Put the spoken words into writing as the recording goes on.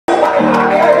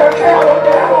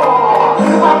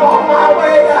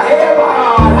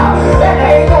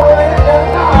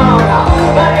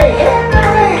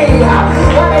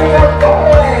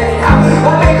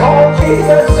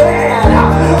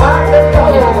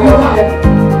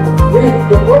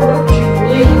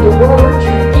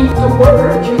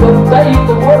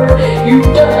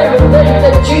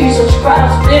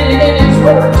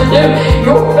to do.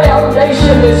 Your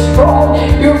foundation is strong.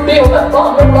 You build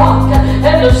upon the rock,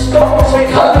 and the storms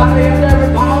will come.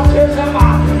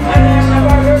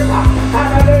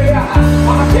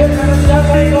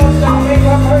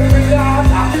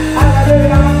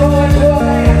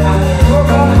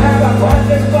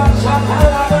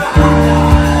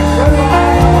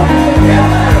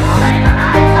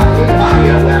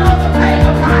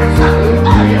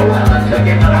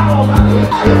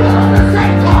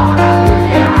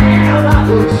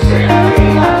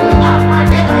 I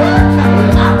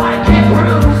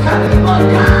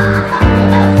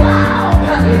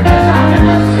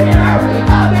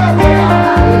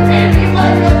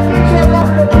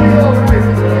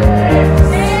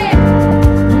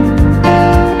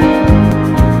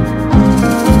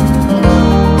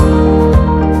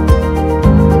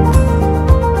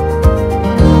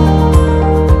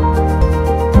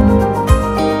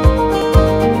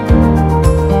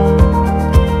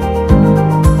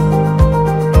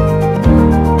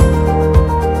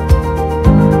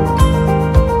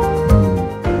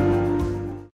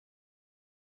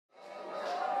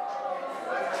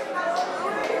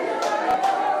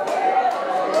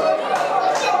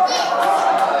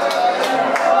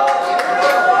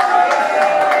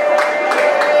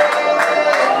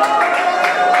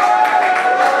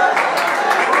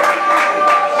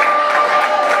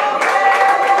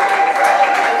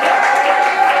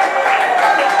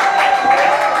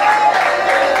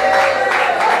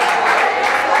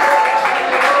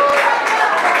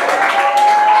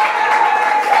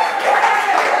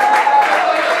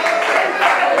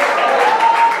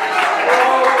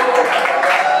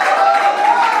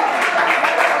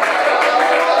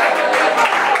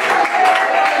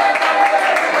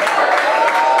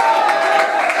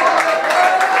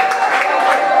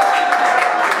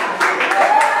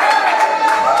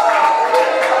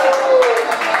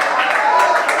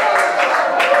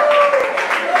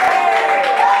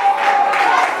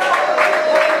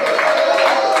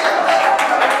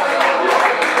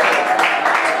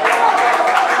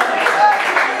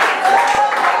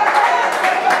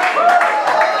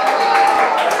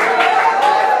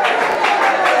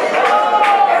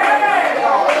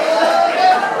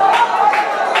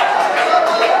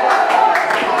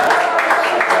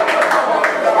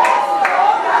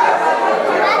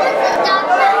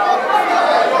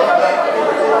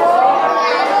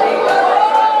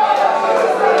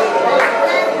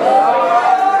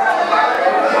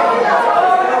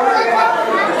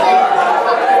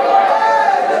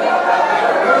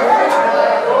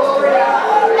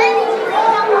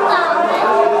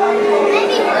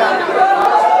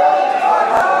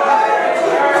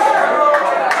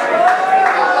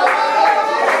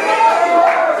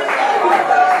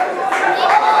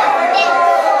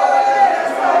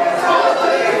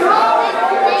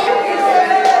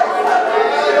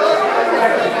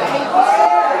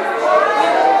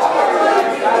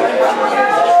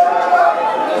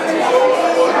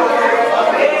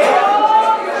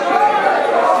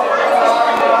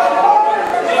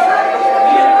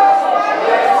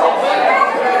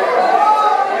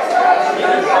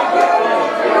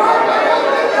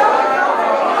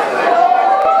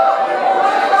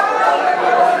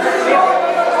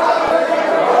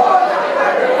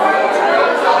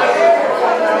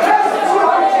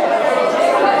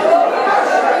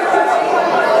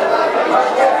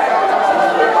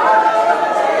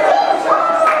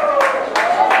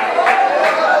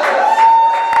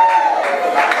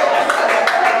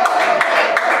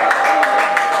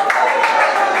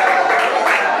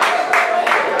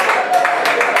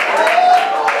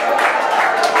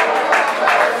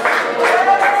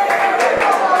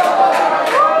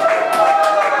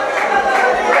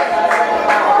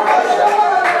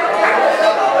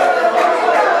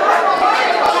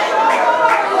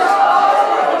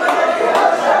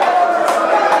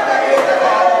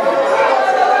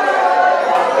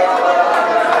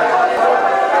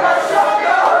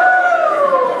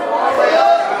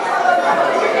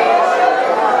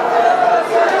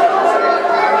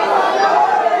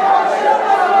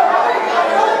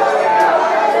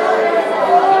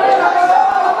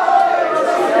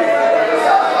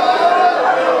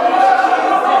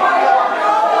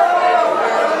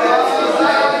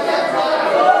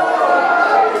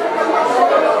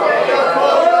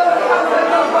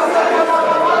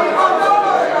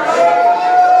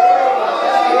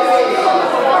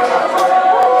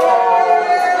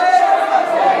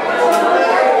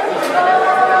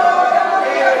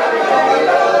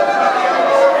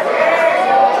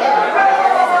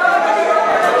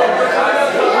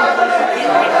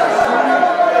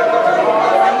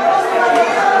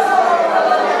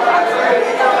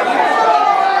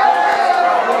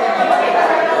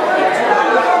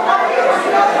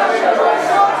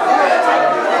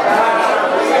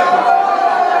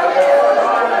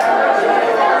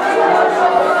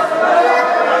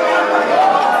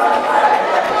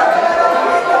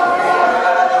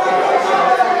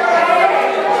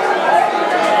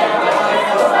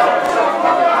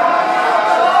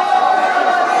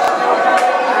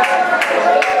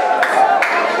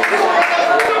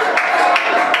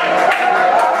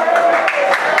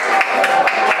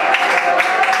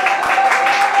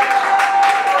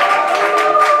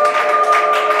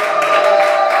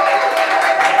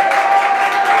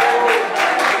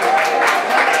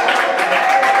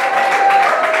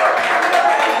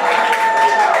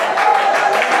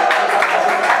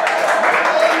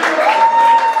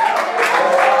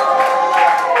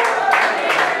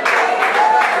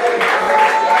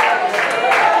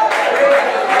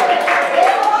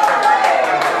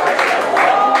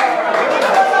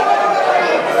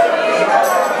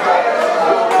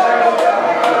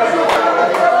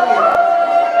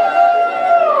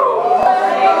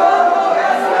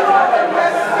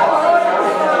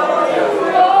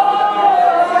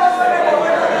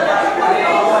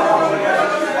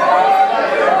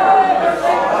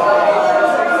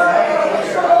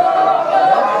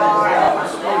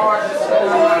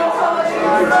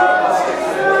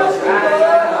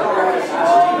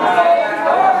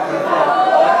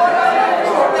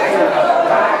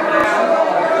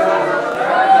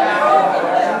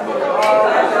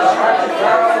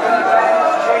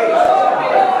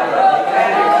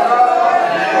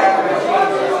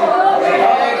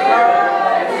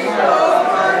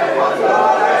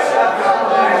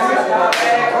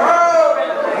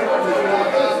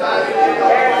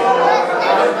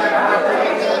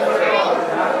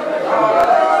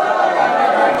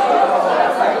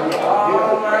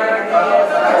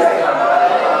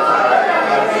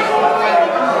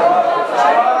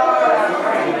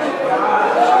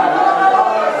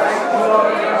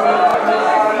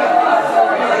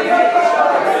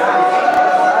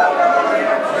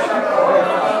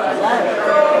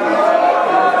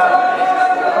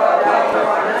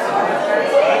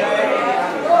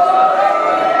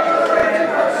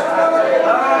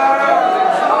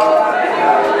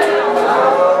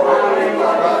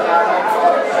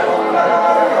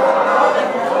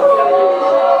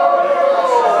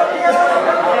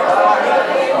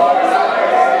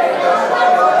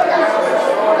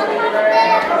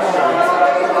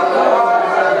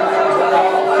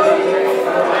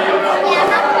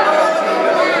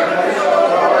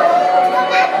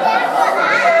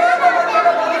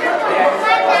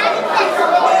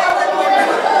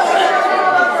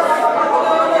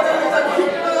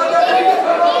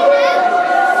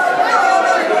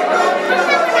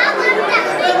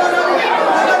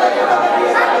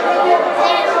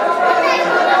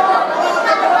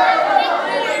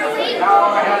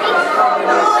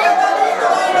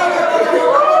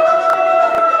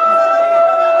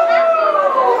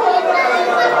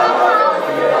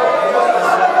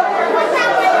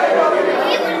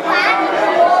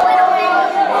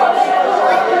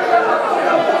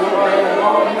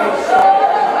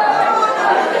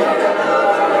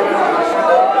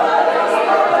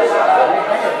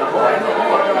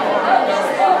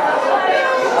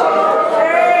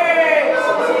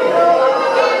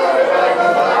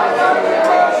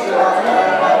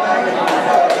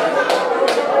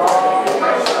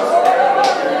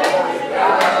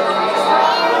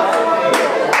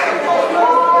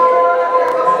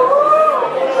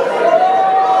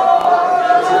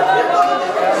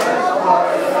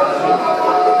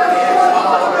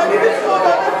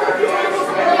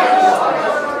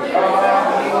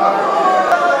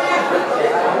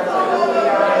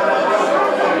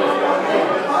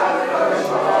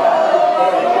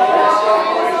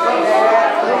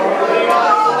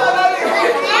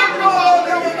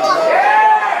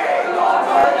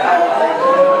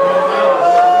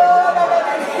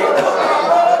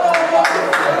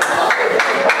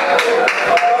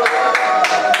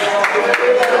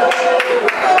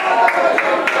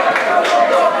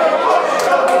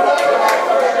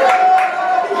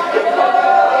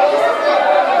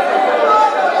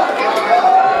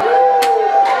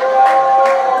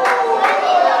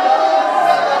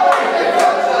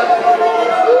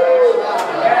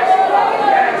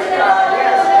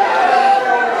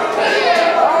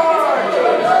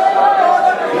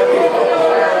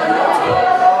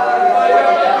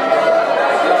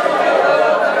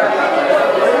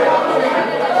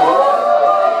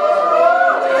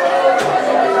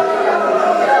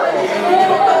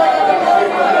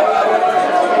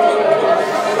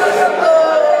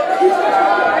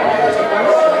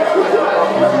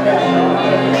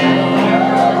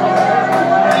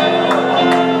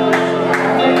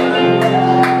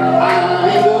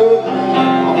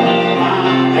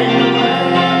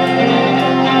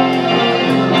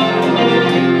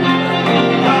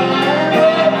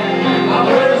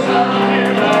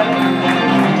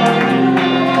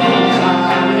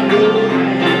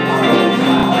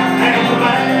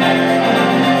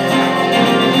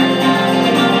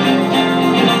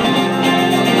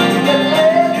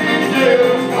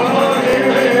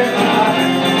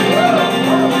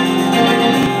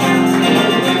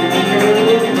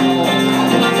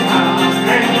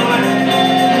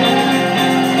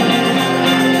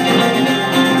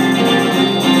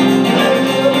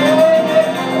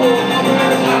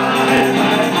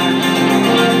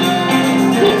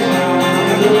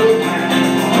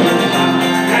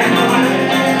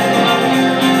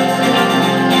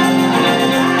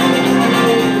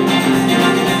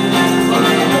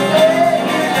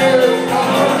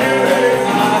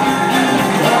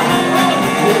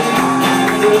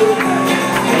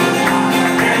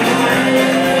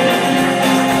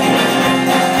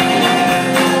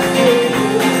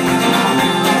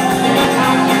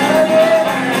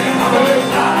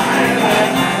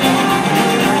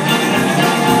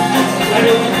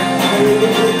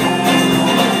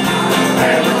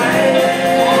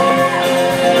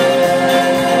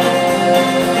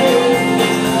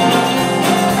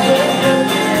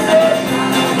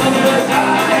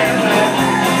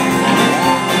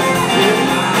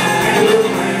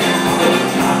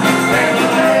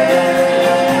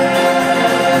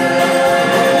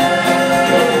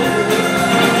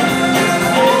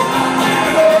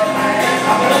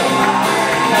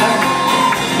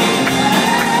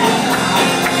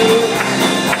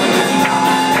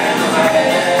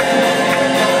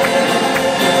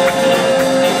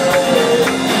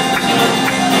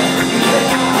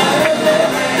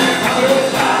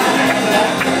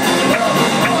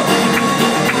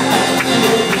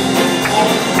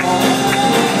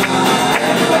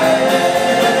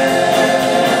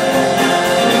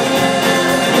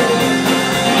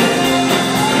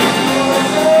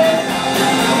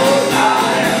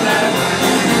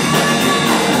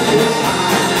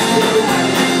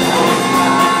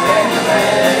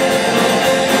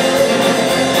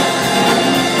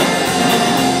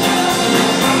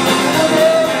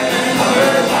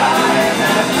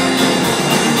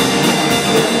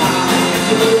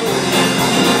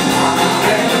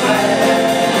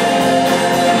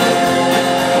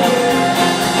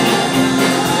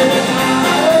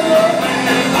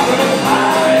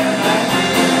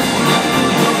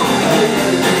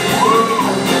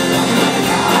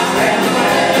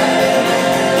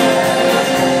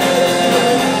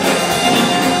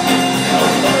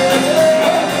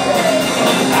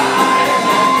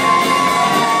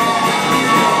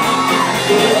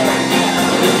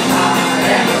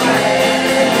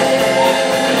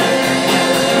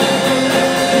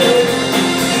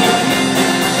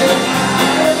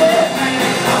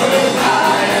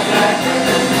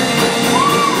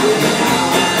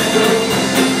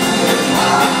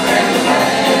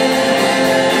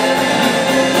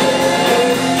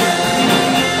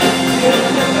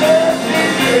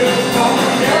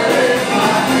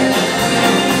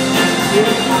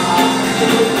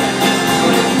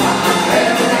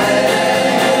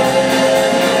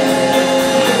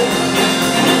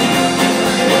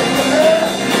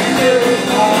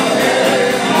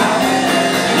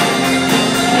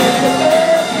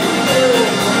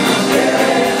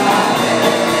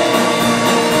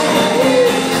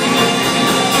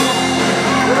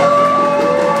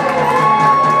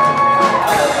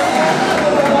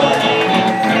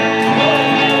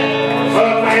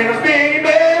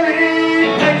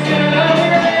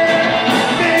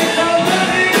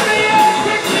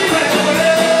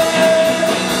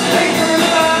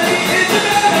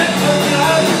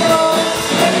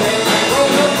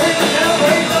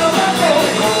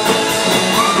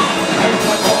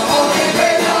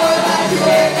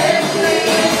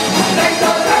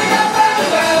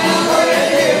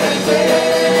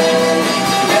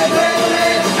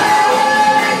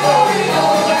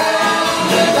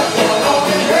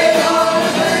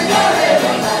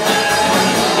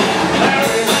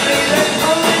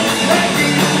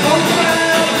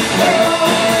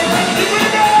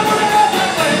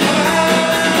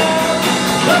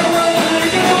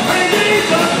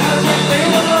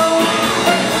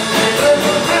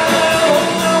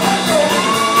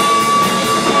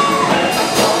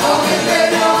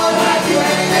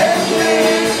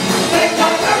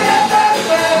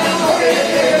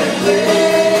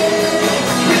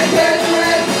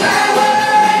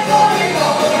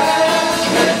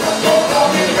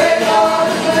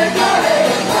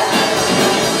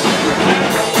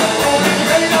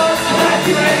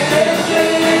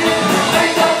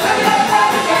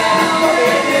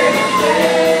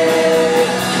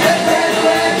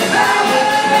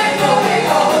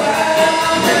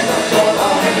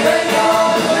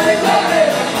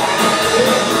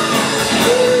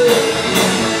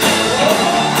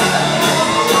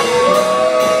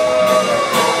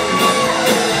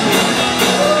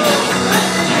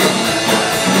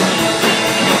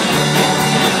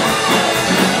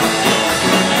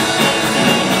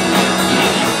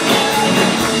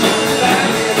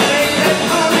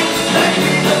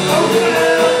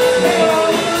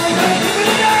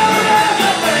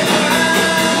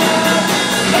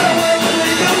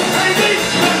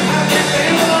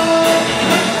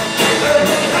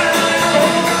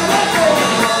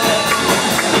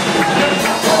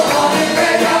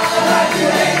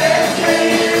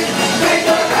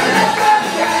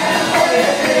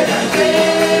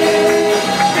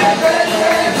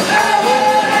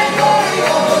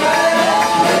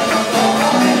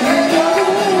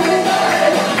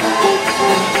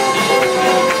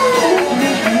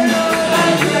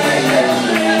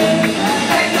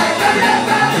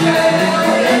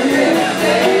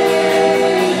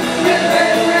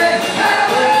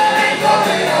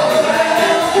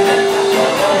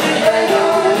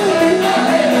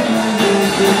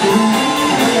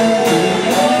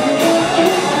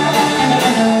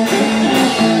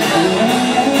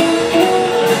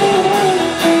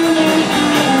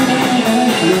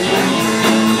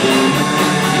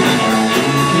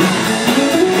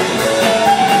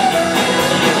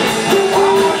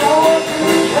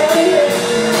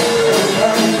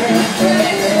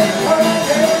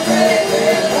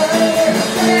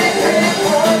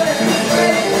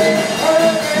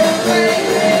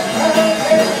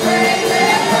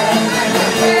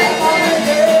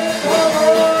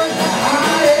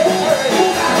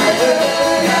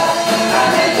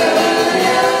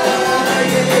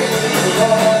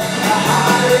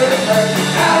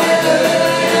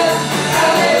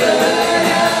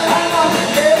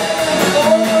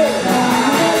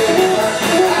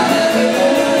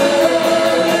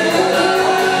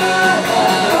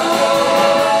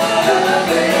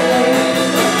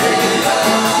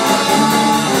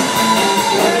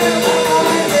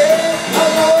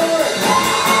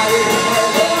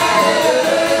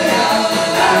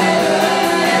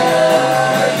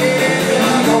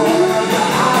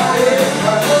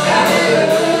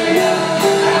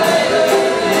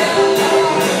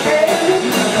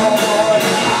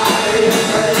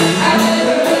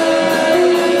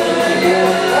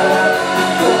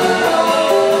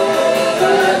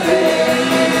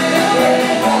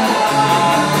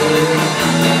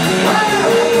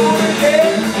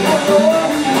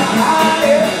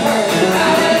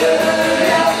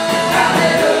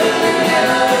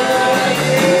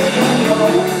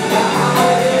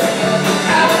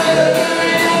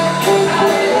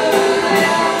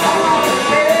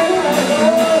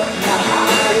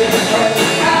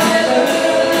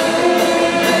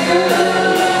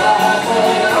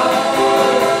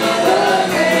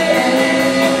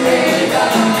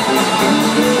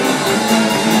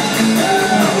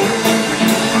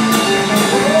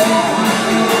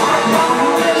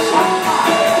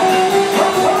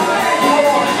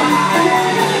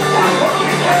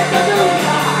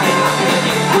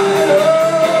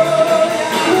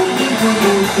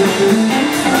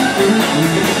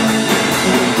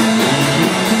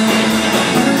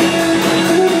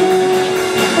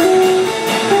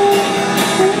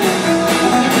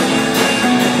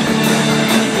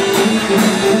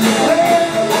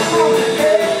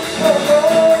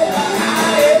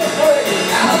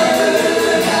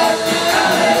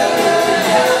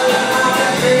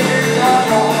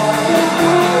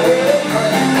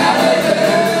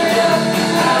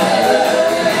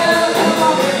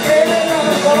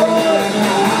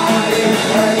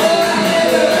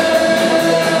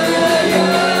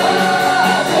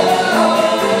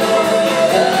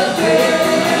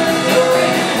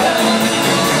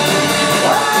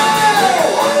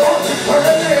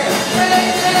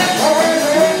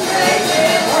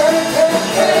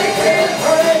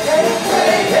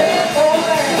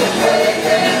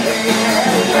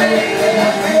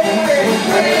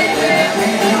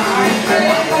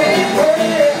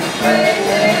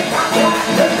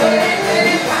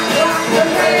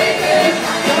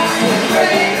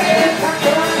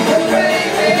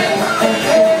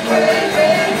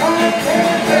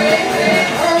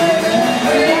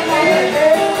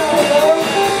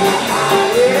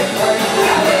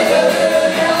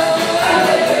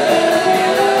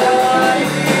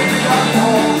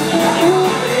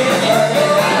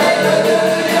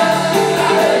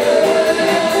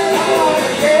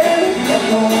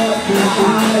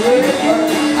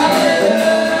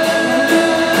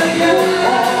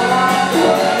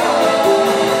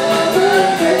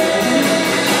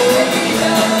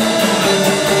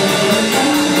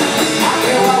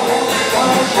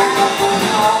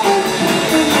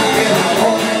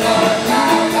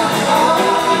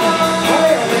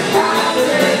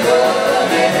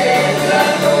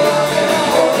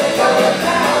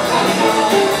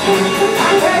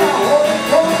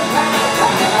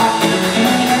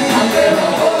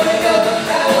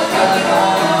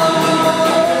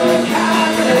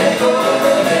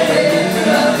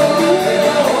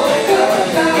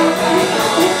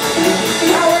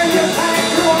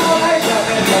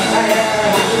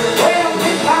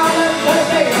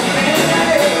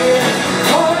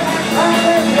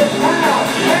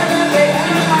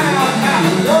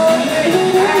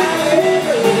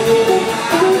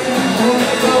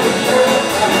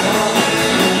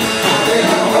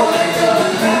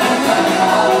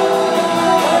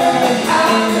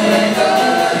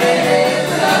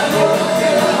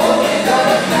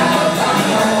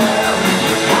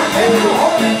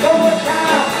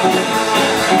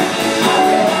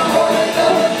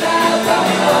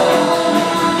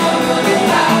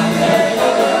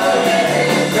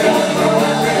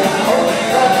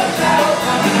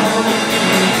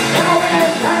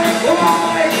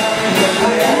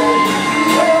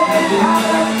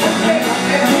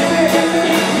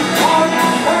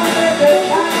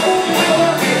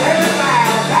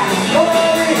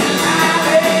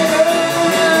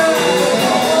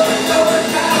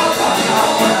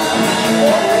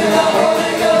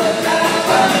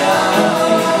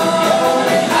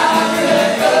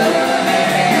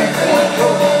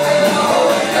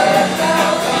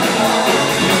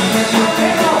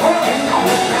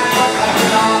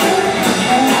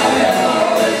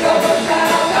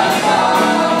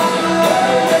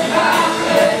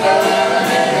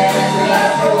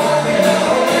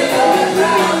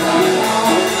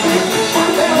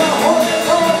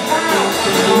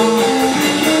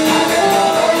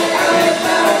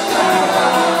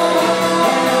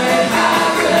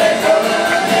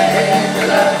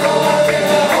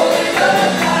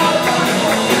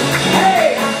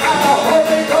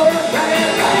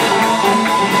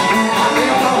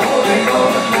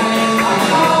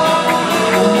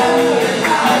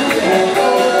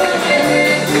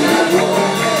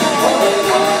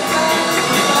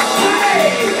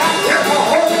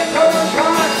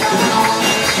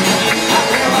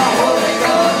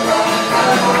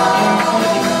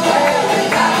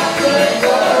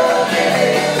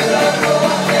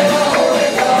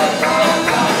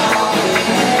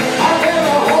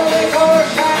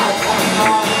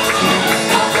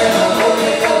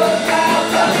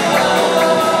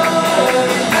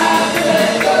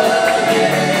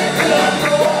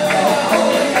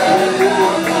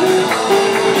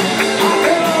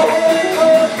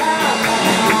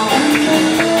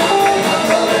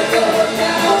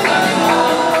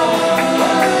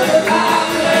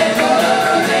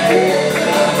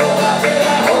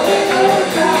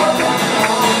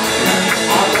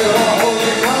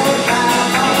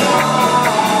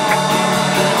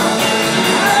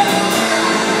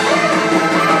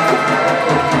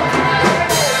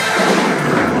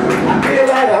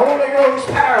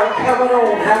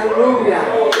Hallelujah.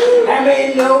 How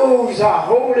many knows the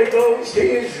Holy Ghost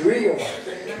is real?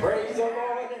 Praise the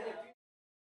Lord.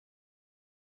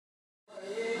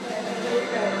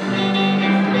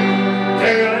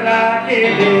 Till I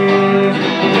get it,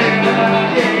 till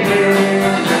I get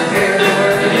it,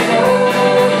 everywhere you go,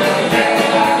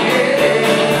 till I get it,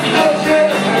 no shit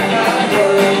like my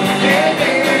word, can't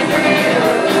be real.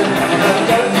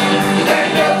 Just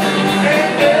stand up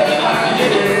and till I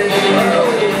get it,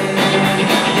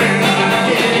 till I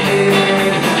get it,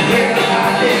 till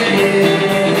I get it,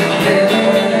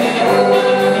 everywhere you go,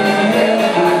 till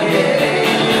I get it,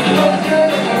 no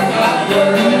shit like my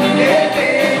word, can't be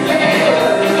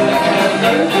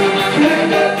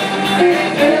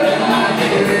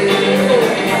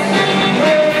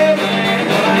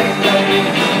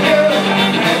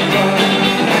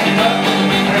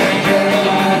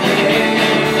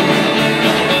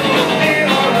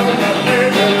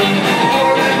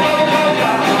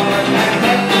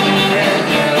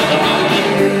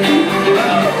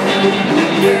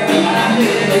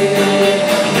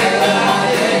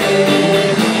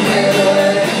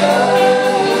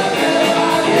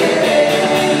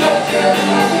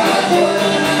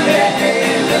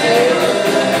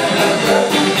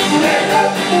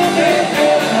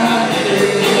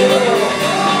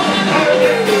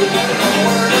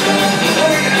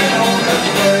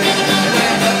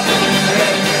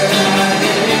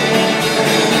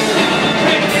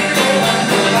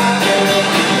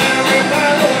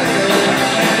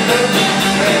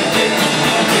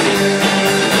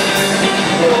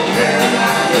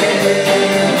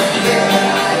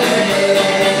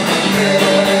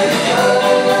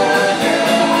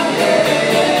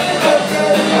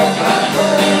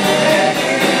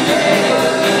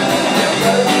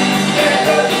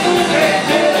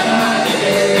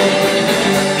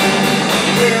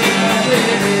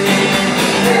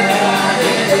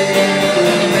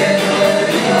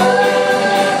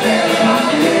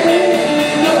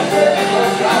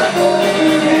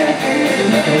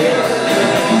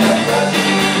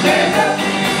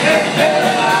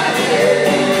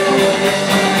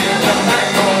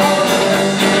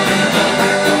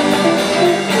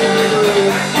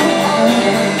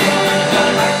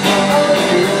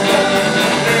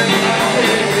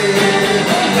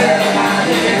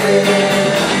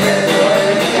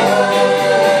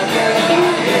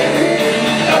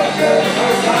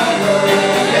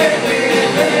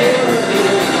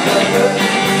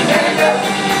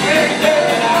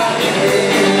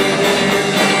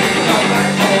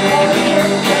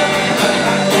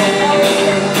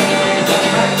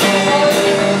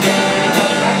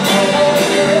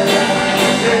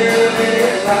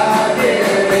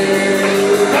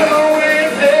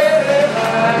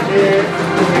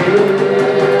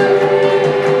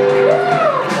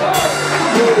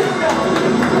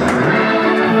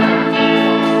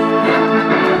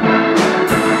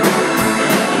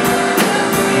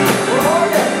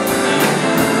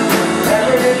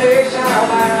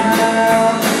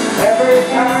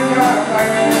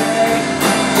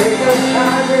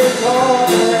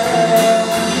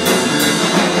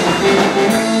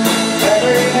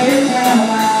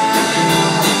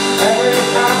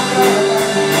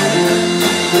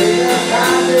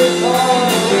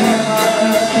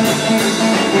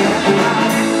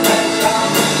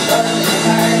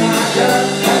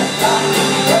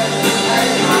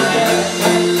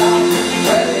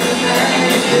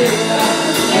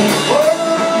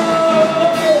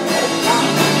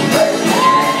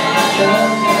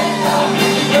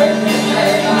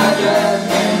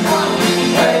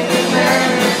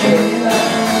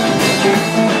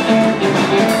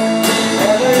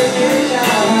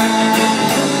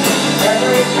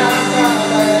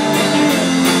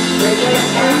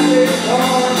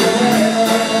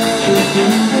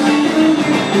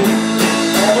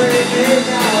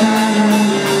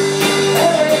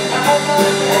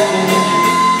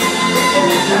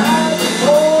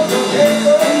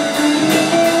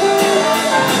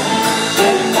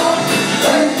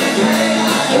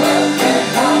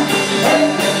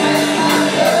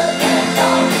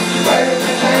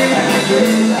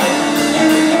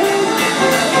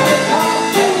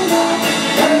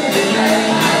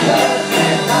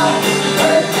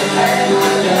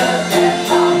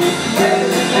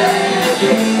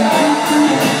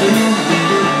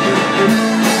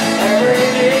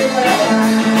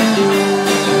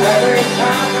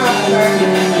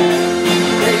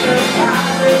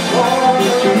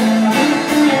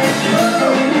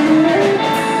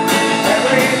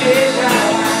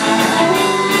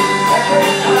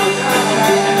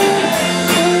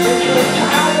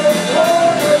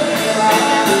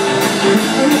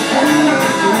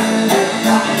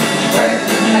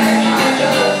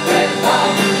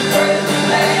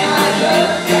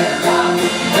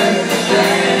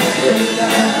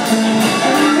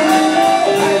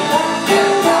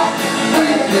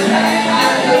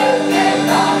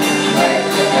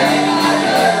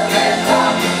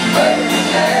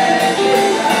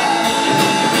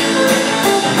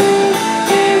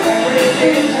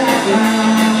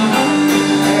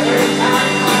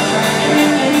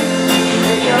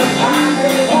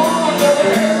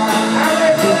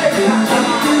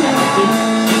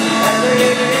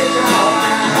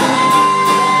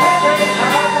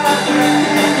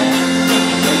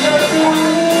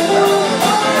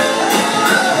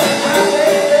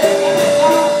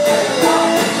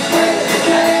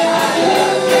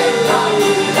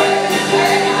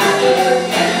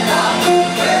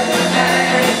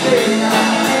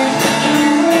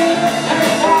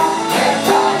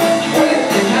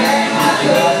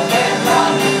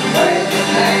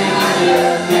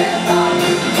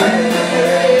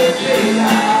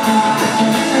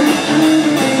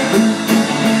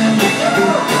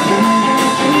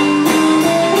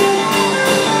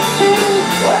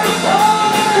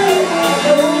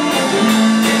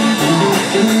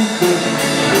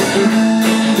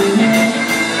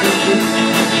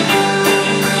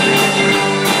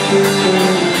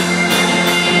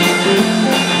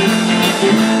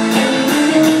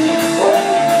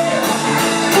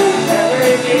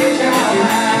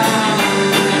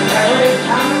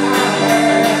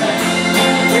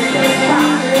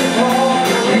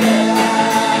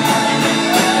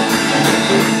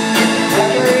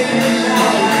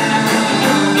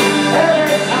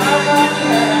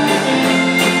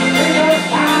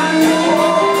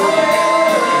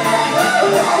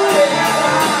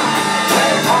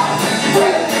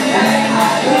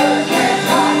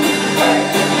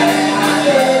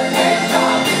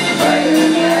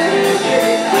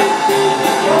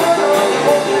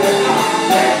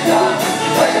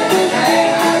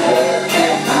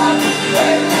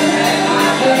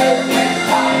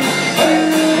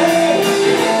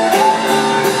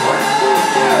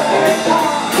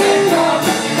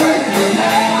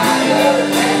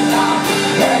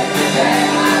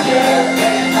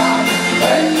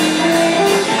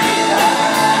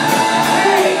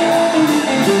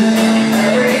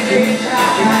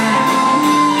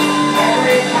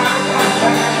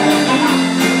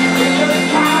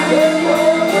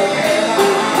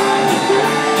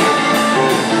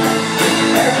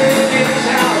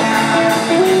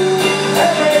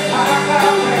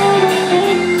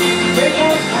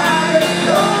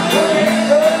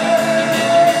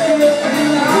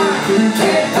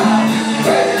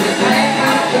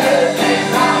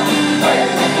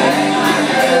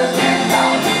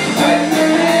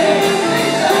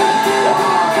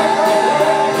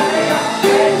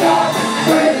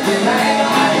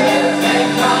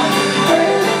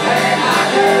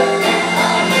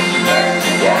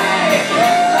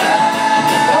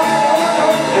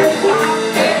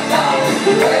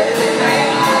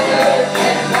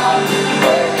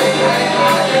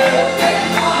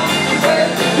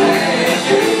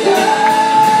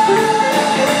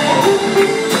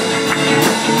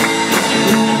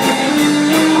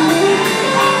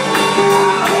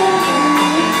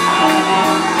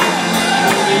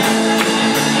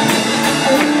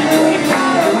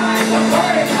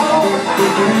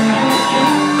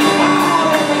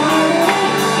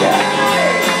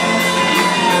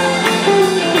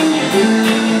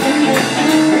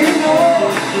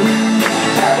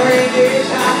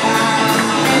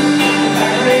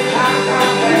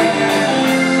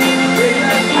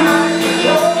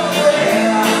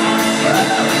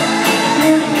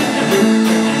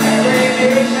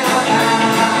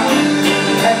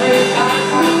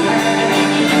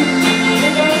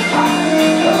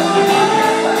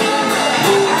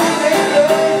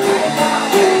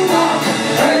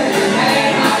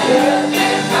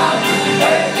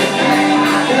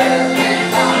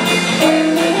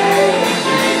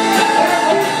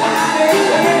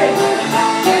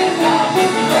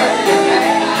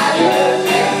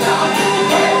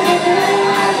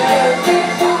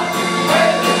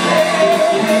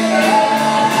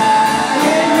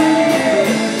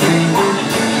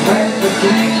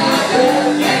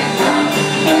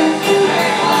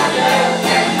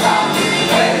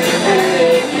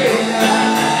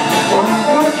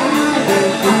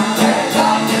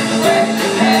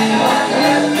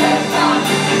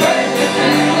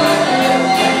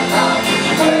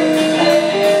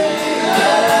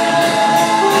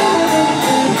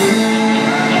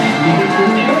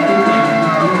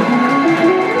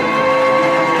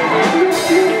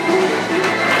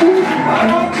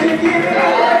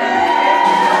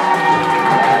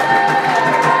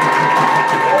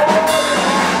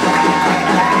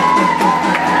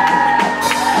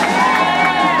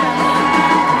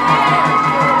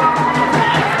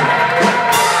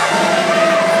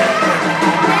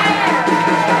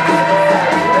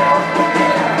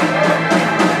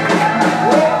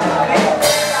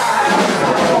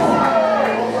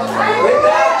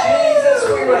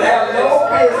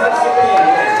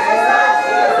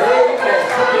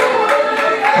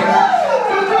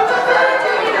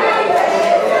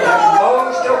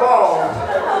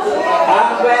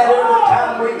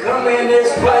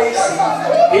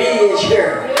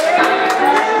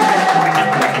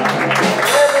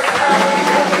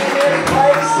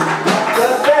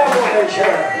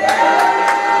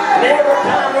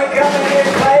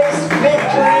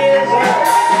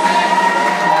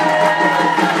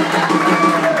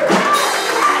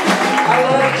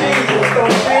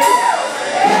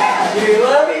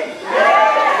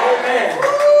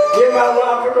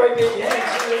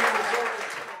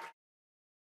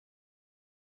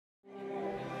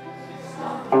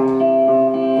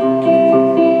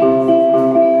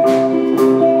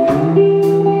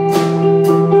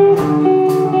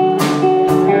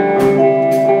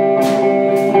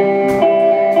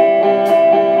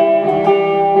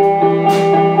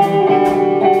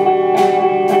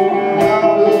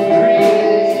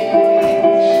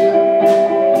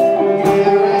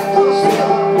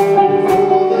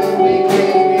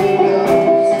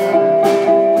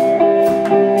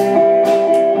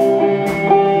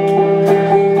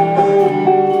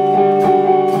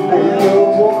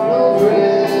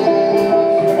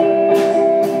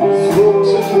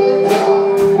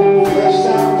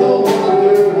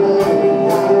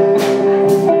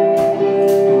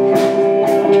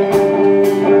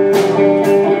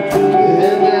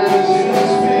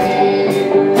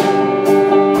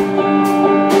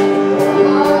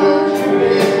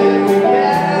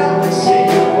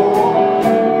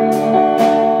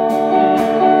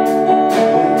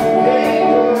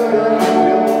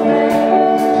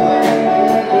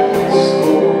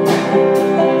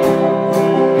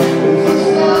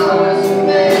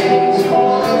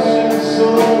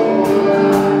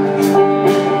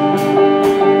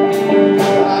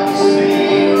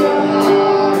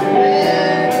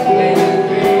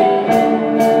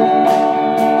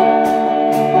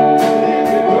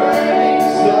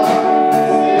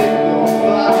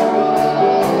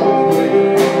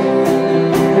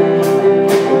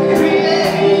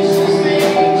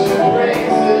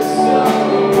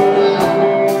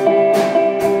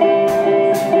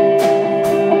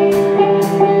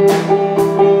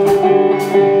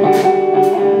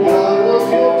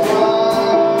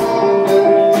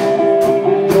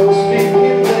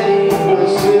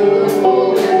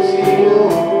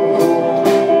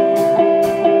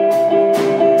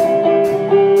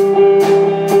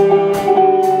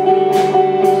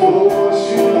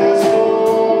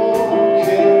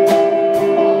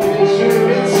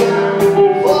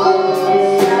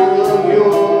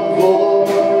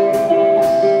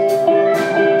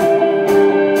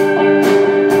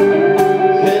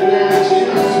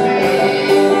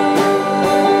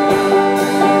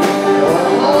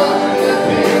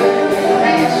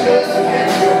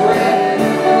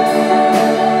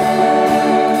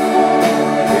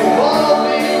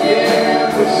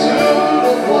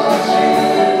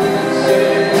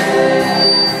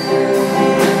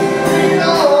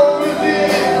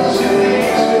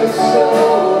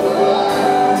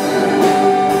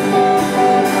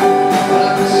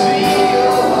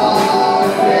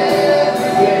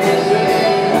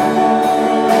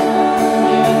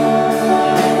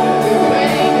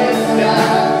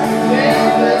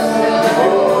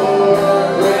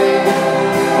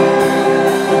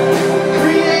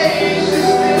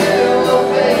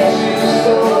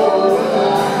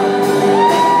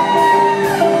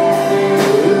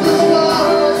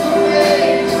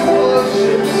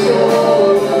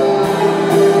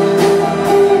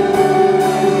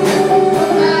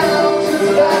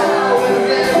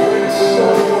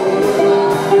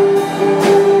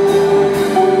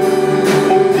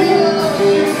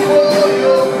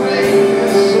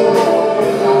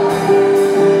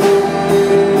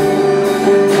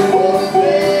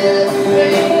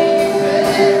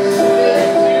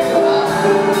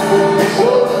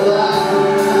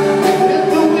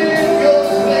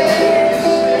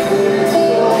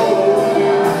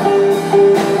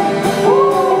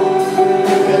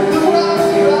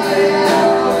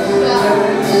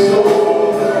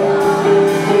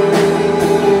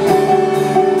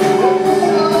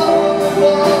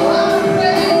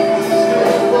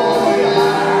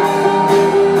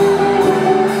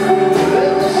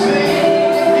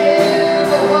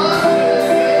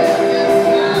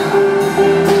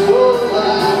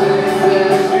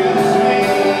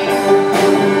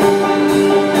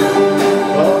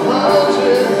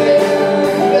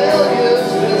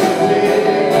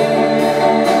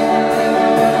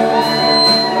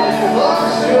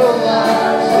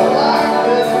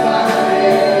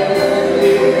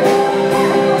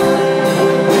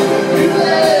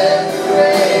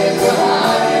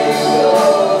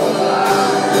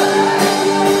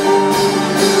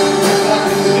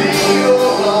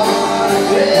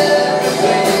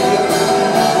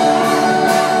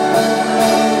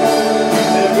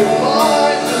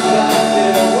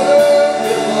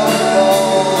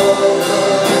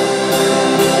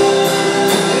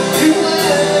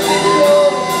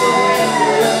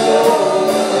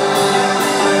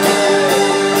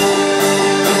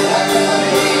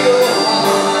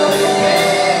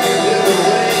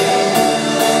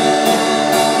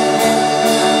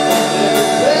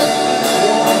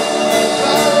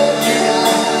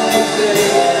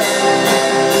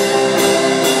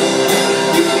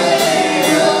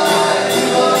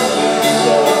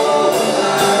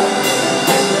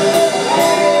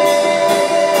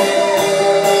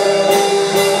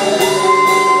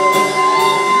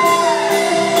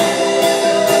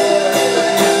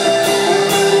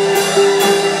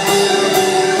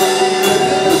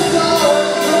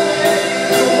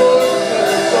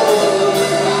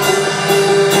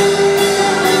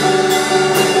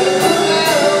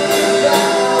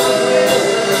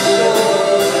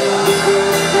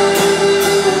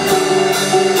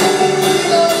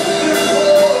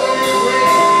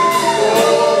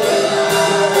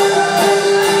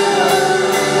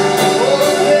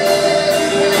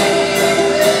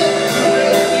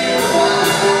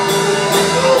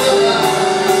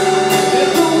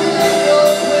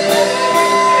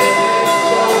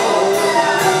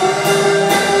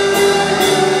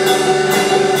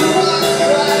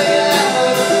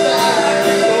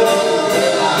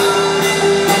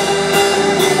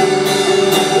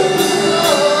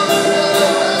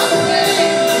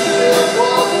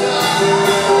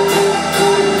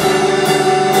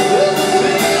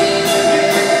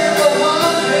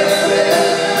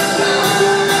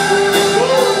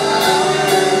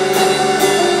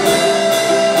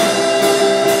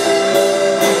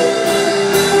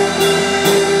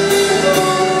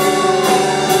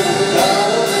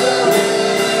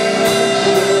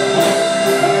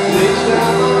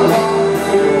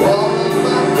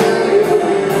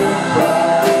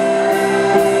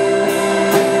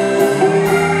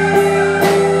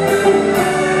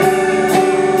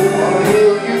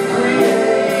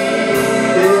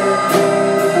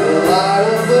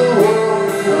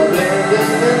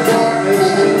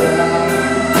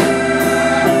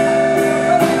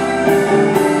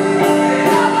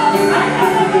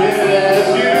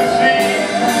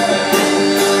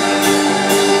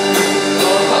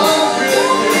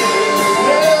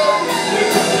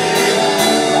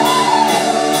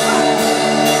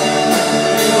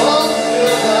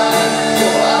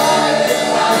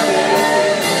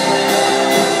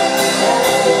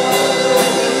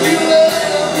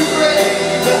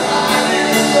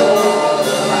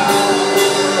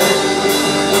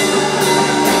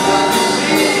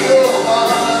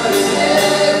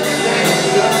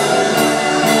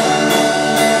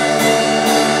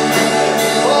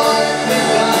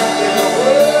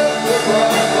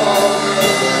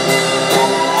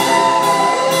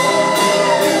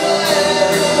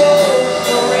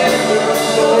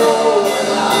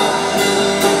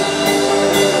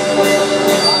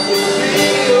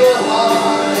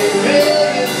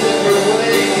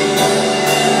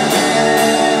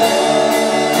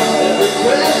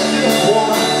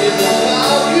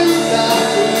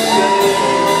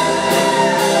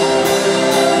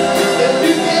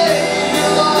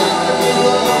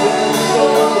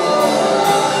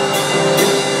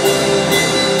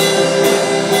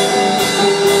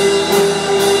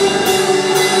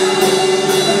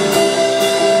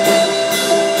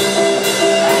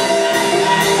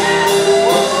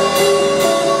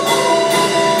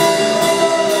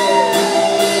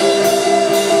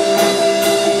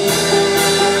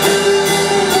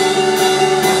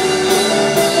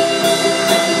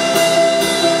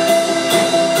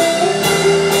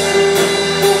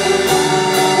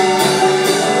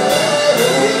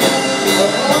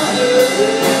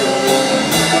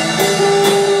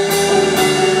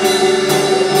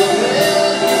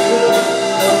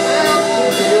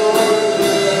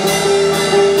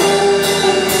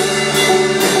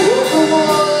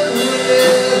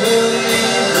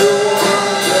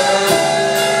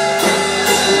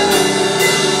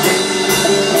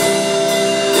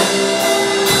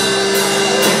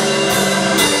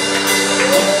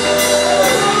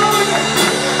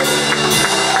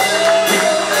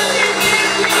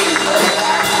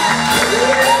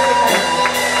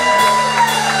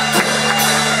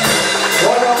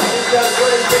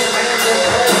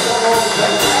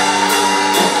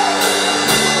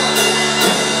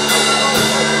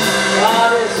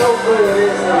God is so good,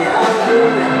 isn't he?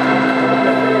 Hallelujah.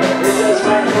 We just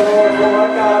thank the Lord for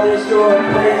what God is doing.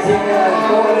 Praise him this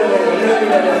morning and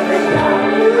noon and at midnight.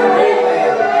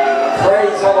 Amen.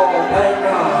 Praise the Lord. Thank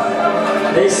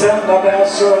God. There's something about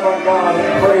serving God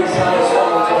and praise him this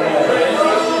morning.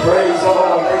 Praise the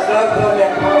Lord. There's nothing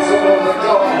impossible with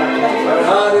God.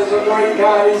 God is a great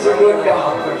God. He's a good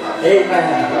God.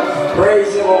 Amen.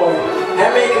 Praise the Lord. How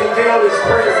many can feel his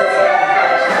presence?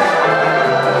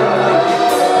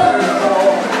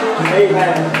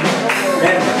 Amen.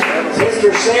 And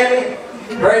Sister Sammie,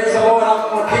 praise the Lord, I'm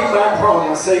going to keep my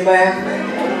promise. Amen.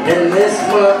 In this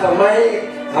month of May,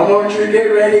 I want you to get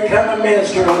ready to come and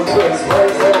minister unto us.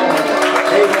 Praise the Lord.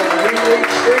 Amen. You need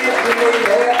strength, you need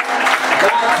help.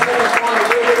 God said He's going to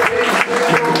give it to you.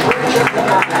 You'll preach it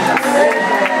tonight. Amen.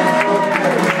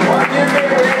 When you get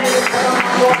ready to come,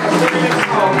 I'm going to sing this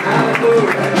song.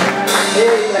 Hallelujah.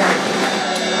 Amen.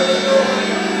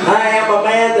 I am a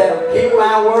man that keep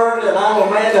my word, and I'm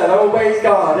a man that obeys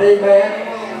God. Amen.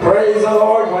 Praise the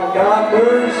Lord. When God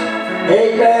moves,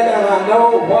 amen, and I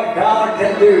know what God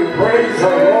can do. Praise the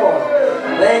Lord.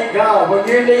 Thank God. When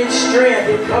you need strength,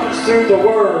 it comes through the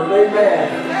word. Amen.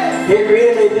 It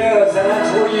really does, and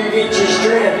that's where you get your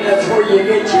strength. That's where you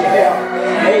get your help.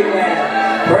 Amen.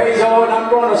 Praise the Lord. I'm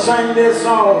going to sing this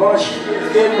song while she's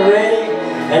getting ready,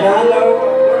 and I know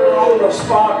we're on the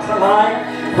spot tonight.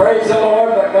 Praise the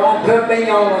Lord, but God put me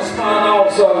on the spot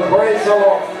also. Praise the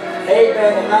Lord.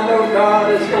 Amen. And I know God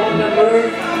is going to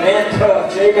move and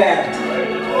touch. Amen.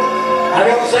 I'm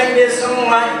going to sing this song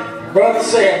like Brother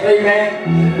Seth.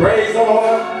 Amen. Praise the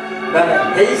Lord.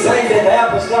 But he sings it the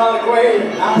apostolic way,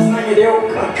 and I sing it the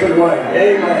old country way.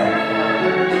 Amen.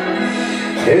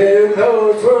 Who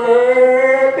goes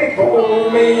word before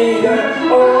me, the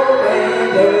old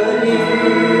and the new?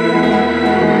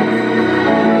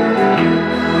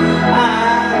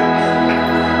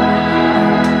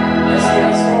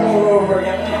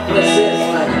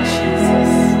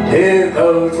 Who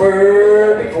goes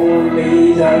word before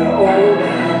me, the old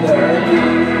and the new?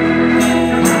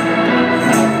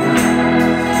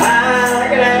 I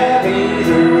can have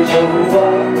either, so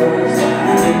what does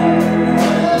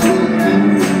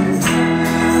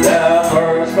the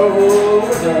first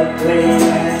goes a clean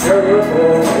and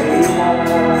purple one.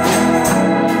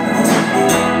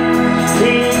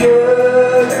 The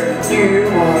other new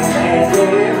one and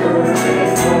never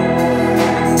been born.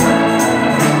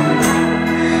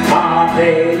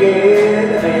 They did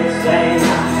the best thing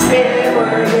I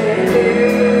ever did do.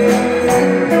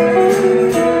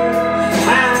 I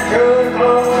took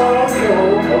off your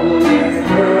coat and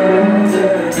put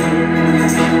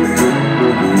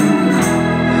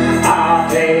I'll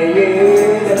tell you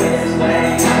the best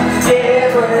thing I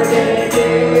ever did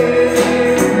do.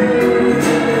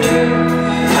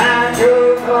 I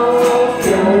took off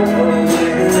your coat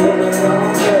and put on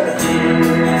the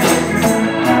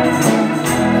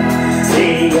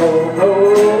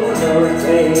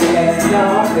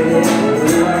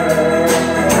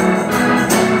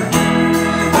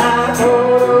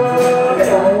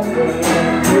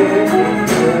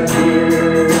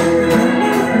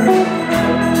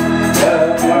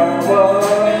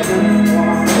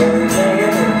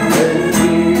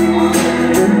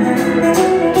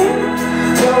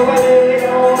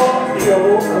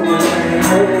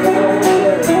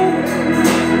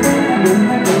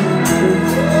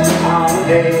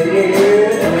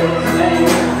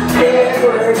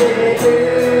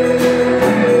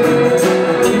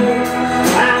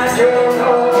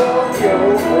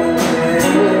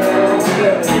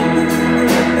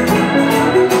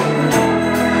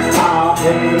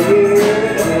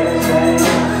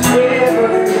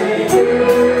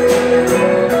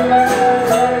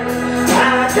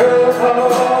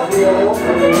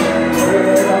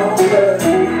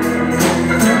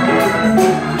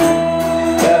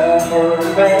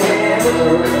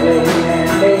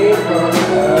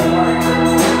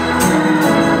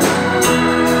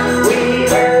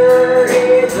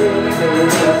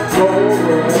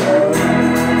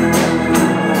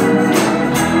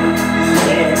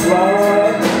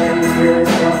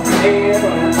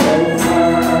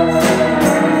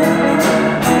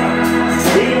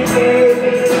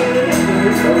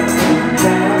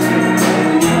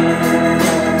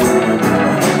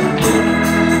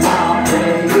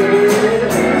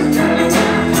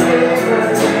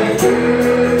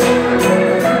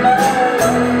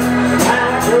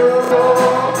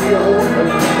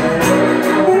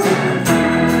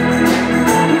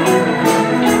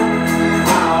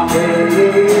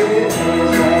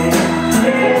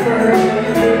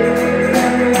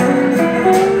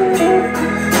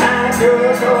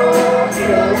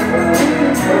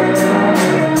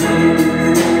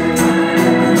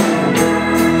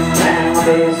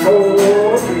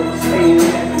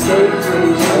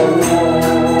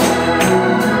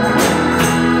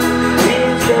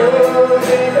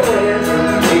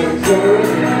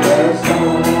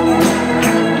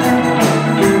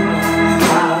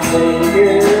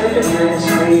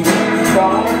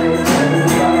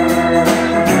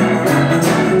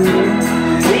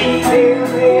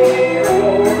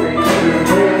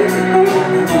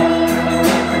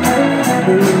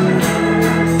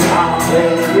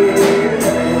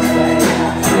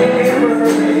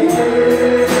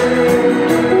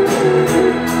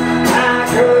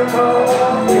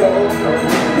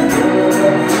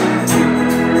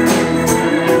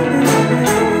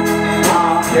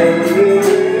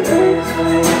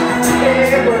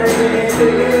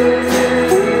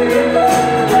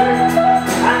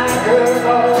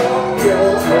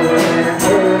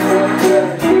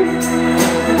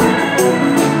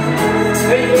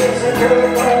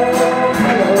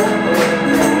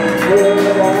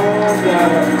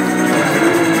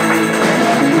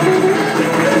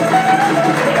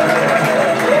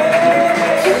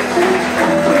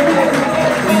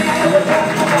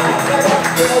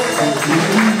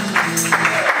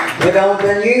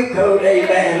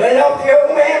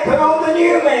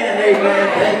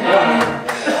thank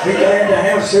God. We're glad to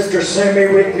have Sister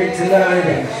Sammie with me tonight.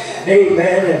 And,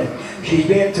 amen. And she's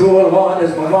been through a lot,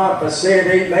 as my wife has said,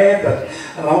 amen. But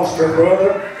I lost her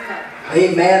brother.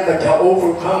 Amen, but to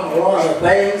overcome a lot of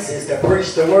things is to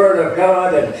preach the Word of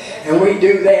God, and we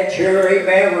do that here,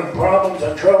 amen, when problems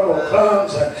and trouble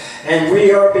comes, and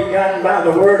we are begotten by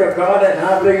the Word of God, and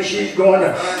I believe she's going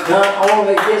to not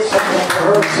only get something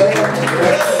for herself, but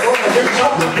she's going to do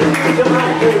something for you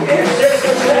tonight, too. Give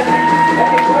Sister Sammie.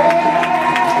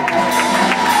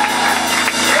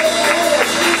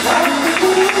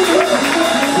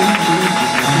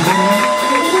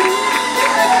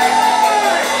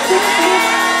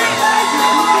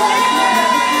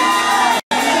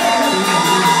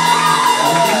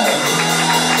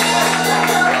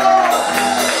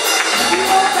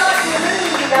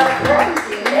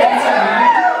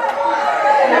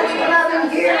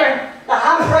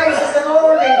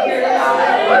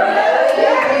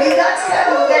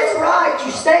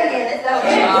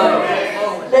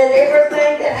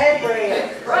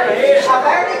 I've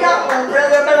already got one,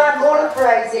 brother, but I'm going to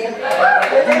praise him. With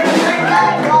everything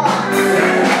I've got.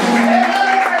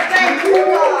 Everything you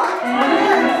got.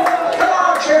 Come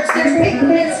on, church. There's people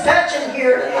that's touching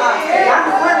here tonight. I'm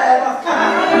one of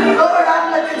them. Lord, I'm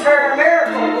looking for a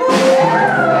miracle.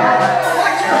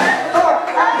 What you're looking for?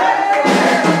 I'm looking for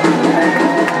a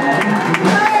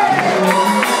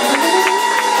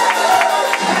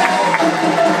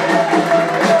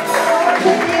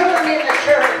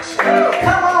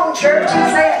church, he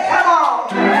said, come on.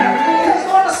 Who's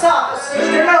going to stop us,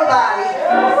 sister? Nobody.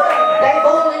 They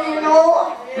boiled it in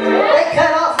oil. They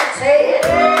cut off its head.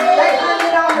 They hung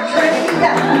it on the tree.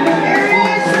 Here it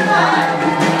is tonight.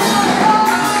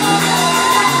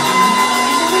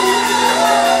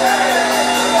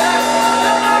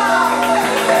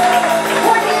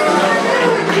 What are you going to do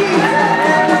with Jesus?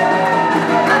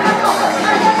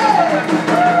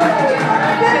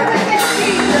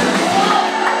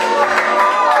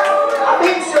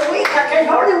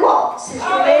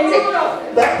 Sister Lindsey,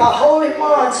 but the Holy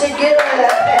One said, get up,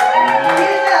 get up,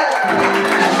 get up,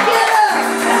 get up.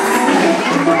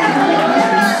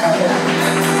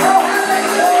 Oh,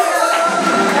 hallelujah.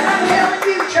 And I'm telling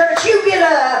you, church, you get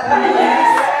up.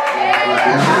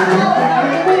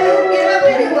 Get up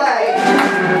anyway.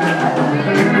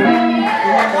 I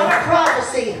got a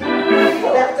prophecy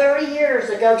about 30 years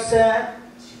ago, son.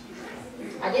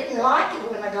 I didn't like it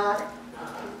when I got it.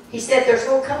 He said, there's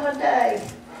going to come a day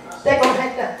they're going to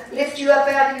have to lift you up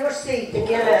out of your seat to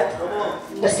get up.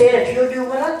 I said, if you'll do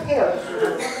what I tell you,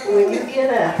 when you get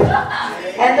up,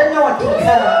 and the anointing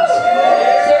comes,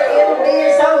 it'll be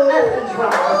as though nothing's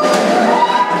wrong.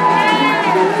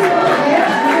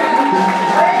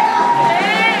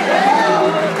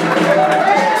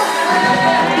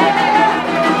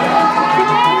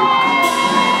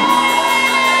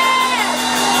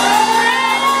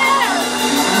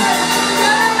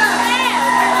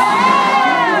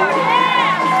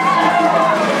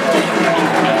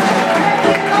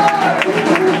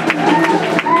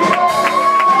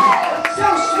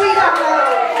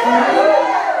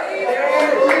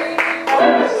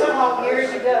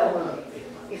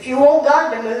 If you want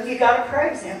God to move, you got to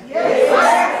praise Him. Yes.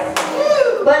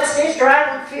 But sister, I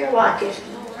don't feel like it.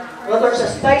 Well, there's a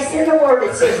space in the Word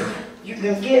that says you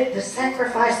can give the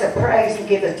sacrifice of praise and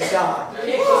give it to God.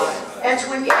 That's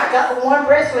when you got one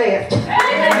breath left.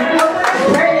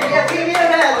 Pray, He'll give you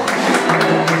another.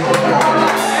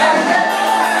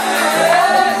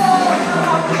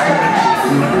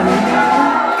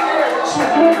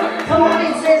 Come on,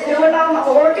 it says do it on the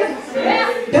organ,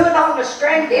 do it on the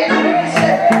stringed instruments, do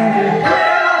it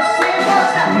on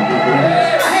cymbals,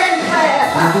 hand clap.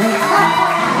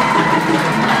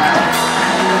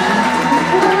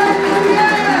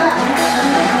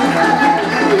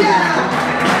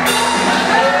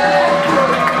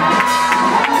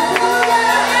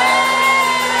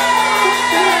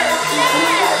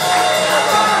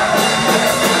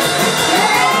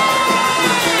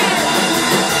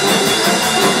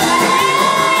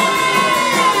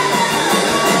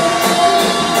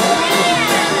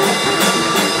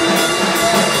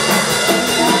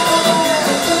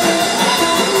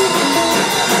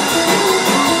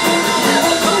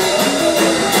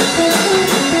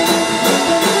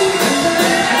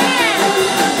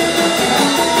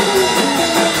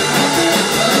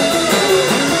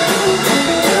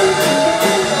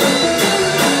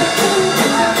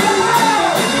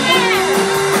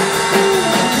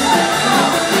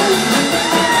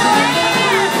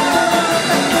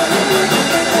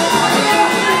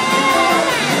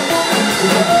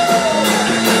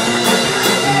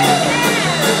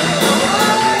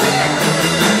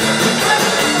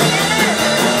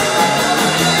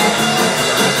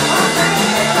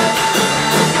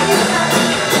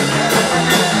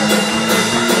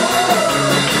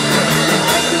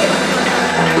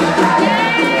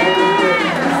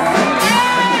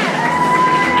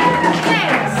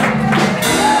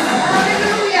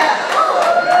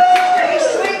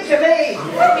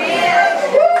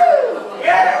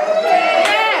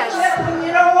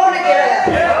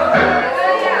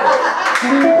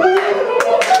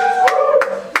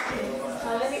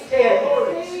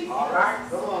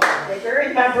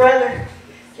 buried my brother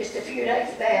just a few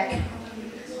days back.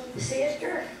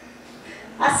 Sister,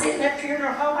 I sit in that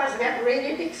funeral home, I was about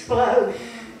ready to explode.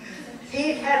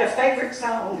 He had a favorite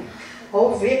song,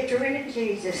 Oh, Victory in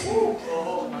Jesus.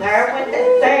 There went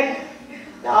that thing,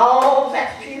 all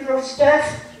that funeral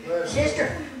stuff.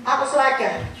 Sister, I was like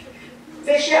a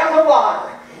fish out of the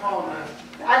water.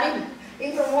 I didn't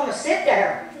even want to sit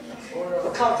there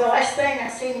because the last thing I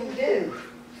seen him do,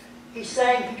 he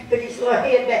sang, he put his little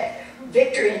head back,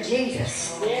 Victory in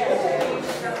Jesus.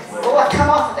 Oh, I come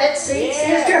off of that seat,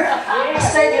 sister, I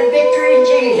sang in Victory in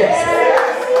Jesus.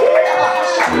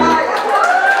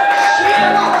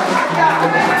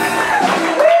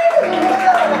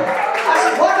 I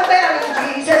said, what about him,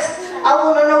 Jesus? I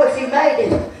want to know if he made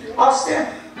it. God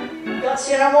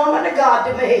sent a woman of God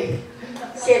to me.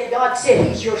 God said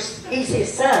he's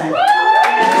his son.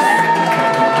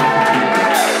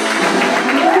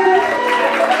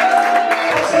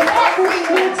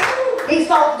 He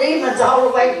fought demons all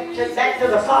the way back to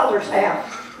the Father's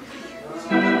house.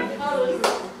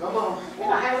 Come on.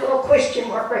 And I have a little question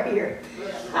mark right here.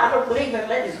 I don't believe in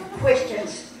letting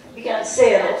questions be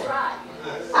unsettled.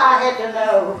 I had to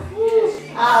know.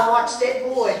 I watched that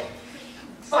boy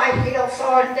fight hell,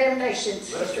 sorrow, and damnation,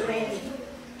 Sister Lindsey.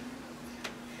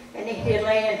 And he did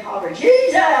lay and holler,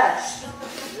 Jesus!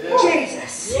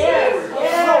 Jesus!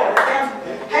 Lord,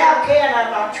 how can I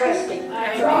not trust him? How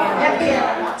can I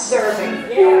not serve him?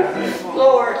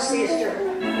 Lord, sister,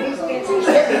 he's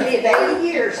let me live 80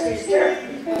 years, sister.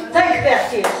 Think about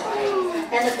this.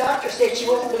 And the doctor said she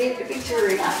won't believe it to be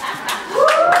true.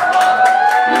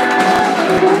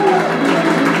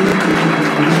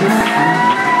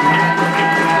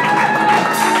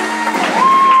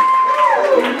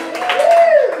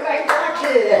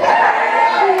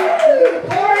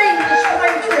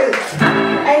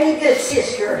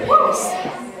 Sister.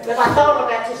 But I thought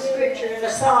about this scripture in the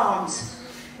Psalms.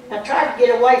 I tried to get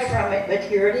away from it, but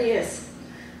here it is.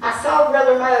 I saw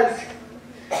Brother Mose.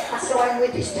 I saw him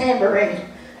with his tambourine,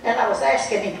 and I was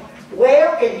asking him,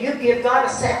 well, can you give God a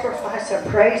sacrifice of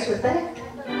praise with that?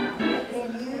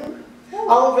 Can you?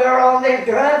 Over on them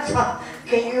drums?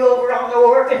 Can you over on the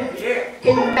organ?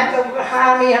 Can you back over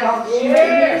behind me and on the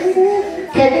strings?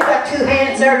 Can you got two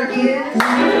hands there to use?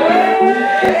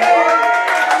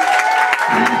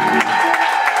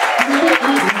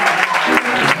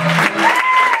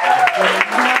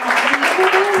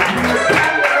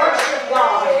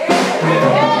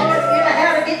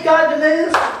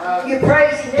 You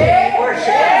praise him and you worship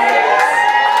him.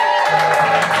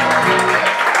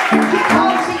 You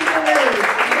cause him to move.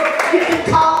 You can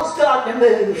cause God to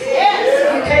move.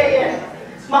 You can.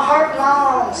 My heart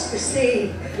longs to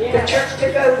see the church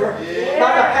took over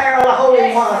by the power of the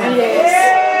Holy One.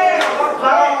 My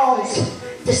heart longs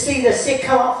to see the sick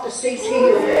come off the seats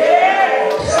healed.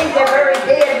 To see the very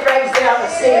dead raised out of the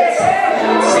seats.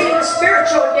 To see the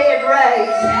spiritual dead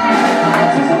raised.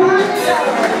 This is my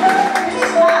desire.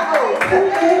 My hope.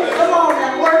 Come on,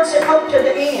 that word said hope to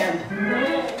the end.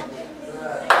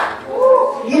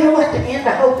 You know what the end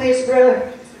of hope is,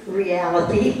 brother?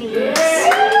 Reality. The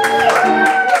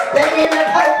end of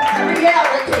hope,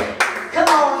 reality. Come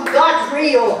on, God's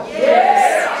real.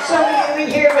 Some of you in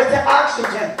here with the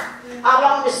oxygen, I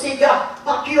long to see God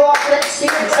pop you off that seat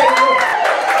and say,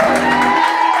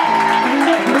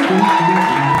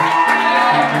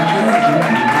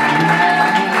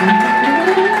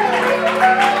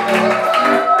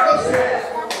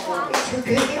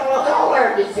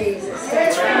 diseases,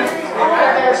 all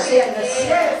of our sickness.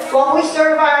 Well, we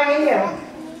serve our Him.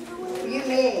 You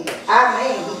mean, I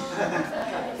mean.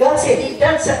 God said He's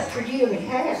done something for you, and He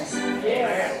has.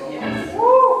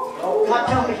 God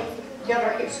told me, tell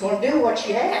her He's going to do what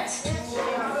she asked. Well,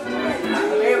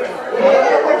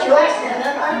 what you asked, and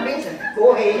then I'm busy.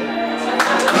 Go ahead.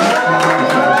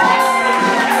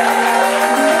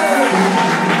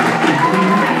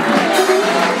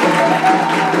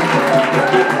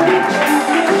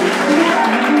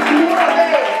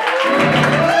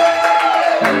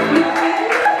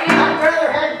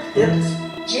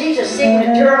 Jesus'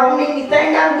 signature on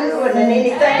anything I'm doing and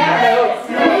anything I know.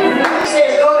 He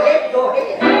says, go ahead, go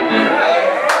ahead.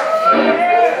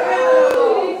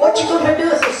 What you going to do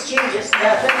with this Jesus?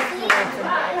 Nothing.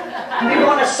 You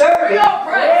want to serve Him. I'm going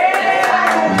to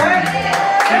pray.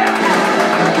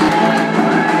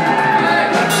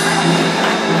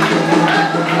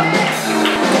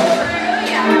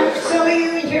 Some of you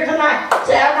in here tonight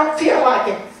say, I don't feel like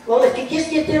it. Well, if you just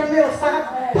get there in the middle of fight,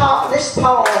 this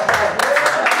Paul.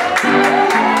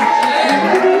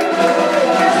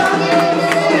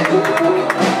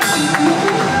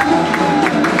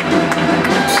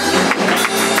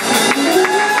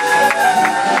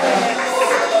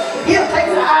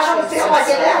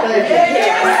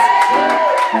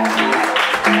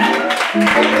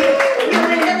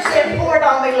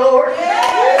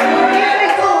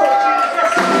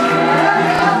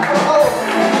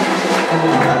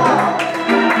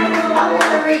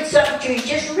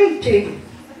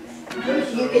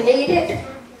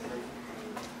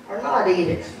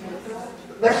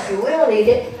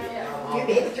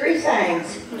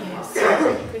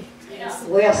 healthy,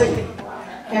 wealthy,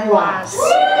 and wise.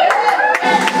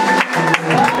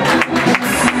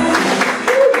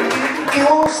 If you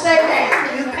want to stay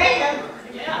down, you can.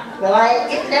 But I ain't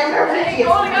getting down there with you.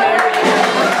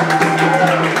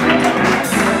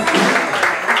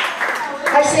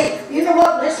 I say, you know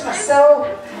what bless my soul?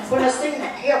 When I seen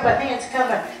that helping hands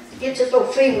coming to get your little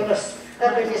feet with us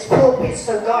up in this pulpit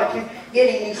so God can get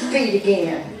in his feet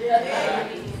again.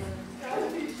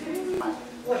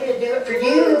 Well, he'll do it for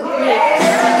you.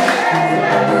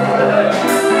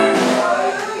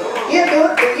 He'll do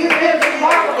it for you. He'll do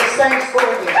marvelous things for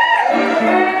you.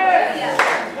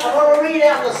 I want to read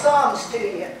out the Psalms to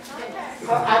you.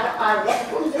 I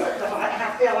won't do it, but I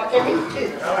feel like I need to.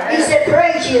 He said,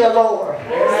 praise ye the Lord.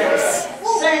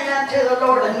 Sing unto the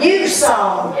Lord a new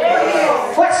song.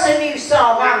 What's the new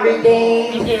song? I'm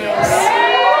redeemed. What's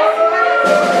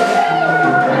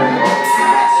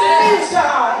the new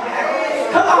song?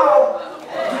 Come on.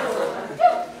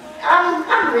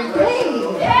 I'm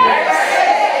redeemed.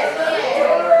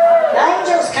 The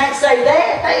angels can't say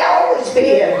that. They always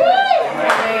been.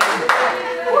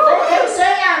 They can't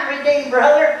say I'm redeemed,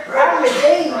 brother. I'm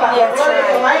redeemed by the blood of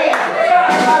the Lamb.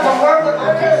 By the word of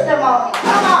my testimony.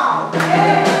 Come on.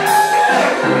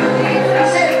 He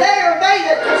said, they are they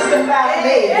that testify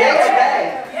me. They are they.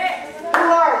 Who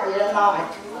are they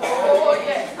tonight?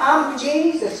 I'm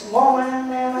Jesus' woman,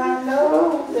 and I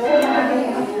know that I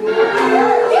am.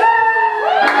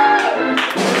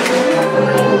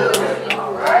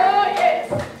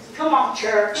 Come on,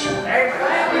 church.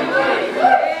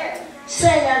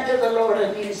 Sing unto the Lord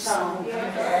a new song,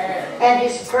 and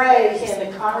his praise in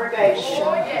the congregation.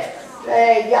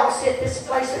 Y'all set this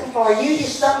place in for you.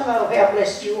 Just don't know how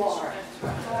blessed you are.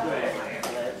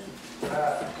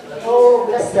 Oh,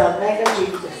 bless the name of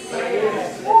Jesus.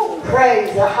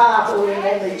 Praise the high holy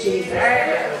name of Jesus.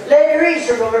 Let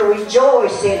Israel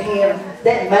rejoice in him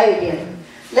that made him.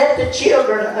 Let the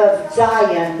children of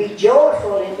Zion be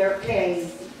joyful in their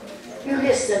king. You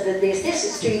listen to this. This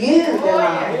is to you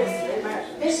tonight.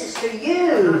 This is to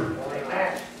you.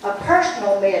 A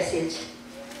personal message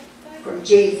from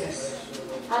Jesus.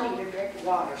 I need a drink of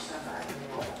water, somebody.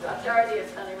 Right there it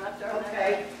is, honey, right there.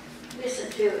 Okay, listen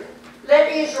to it.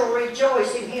 Let Israel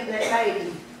rejoice in him that made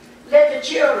him. Let the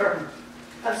children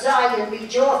of Zion be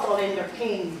joyful in their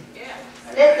king.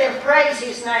 Let them praise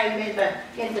his name in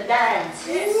the dance.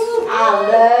 I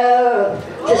love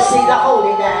to see the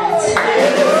holy dance. You've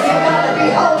got to be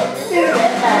holy to do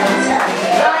that dance.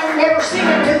 I ain't never seen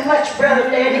it too much, Brother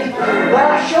Danny, but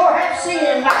I sure have seen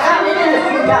it. I got it in a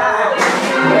few times.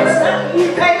 It's something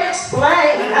you can't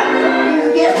explain.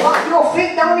 You get what your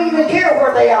feet don't even care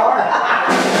where they are.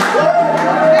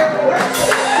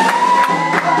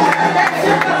 That's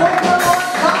it before the Lord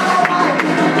God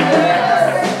Almighty.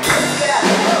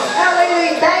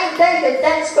 David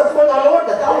danced before the Lord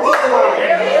with all his life.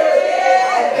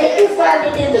 Can you find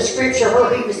it in the scripture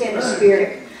where he was in the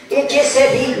spirit? It just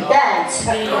said he danced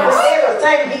with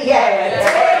everything he had.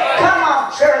 Come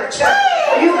on, church.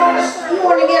 You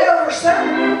want to get over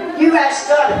something? You ask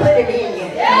God to put it in you.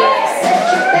 Let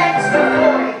you dance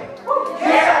before him.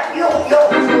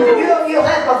 You'll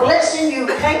have a blessing you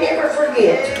can't ever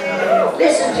forget.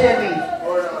 Listen to me.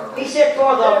 He said,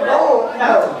 for the Lord,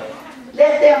 no.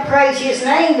 Let them praise his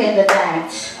name in the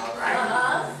dance.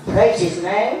 Praise his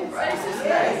name.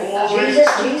 Jesus,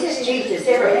 Jesus, Jesus.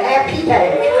 Every happy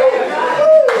day.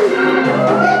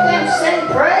 Let them sing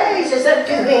praises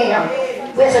unto him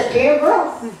with a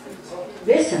timbrel.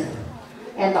 Listen.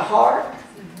 And the harp.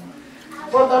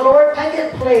 For the Lord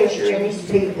taketh pleasure in his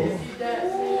people.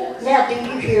 Now do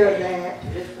you hear that?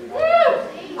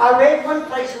 I read one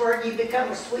place where you become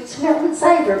a sweet smelling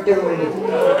savor doing it.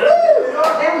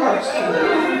 Lord have mercy.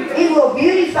 He will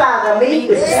beautify the meek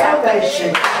with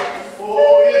salvation. I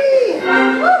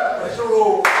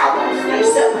want to say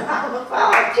something on the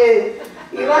fire too.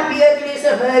 You might be ugly as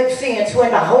a mud fence.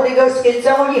 When the Holy Ghost gets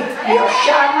on you, you'll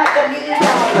shine like a million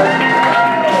dollars.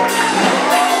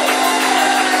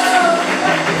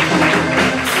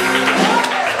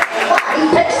 He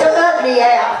takes the ugly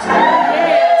out.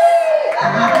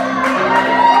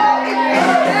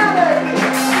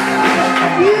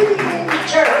 Beauty in the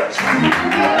church.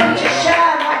 To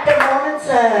shine like the morning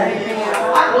sun.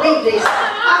 I believe this. I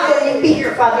wouldn't be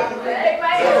here if I didn't believe it.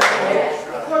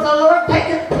 For the Lord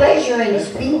taketh pleasure in his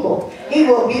people. He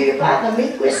will beautify the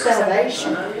meek with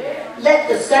salvation. Let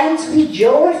the saints be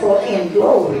joyful in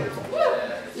glory.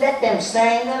 Let them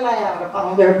sing aloud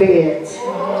upon their beds.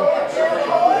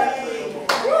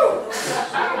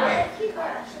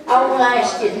 I want to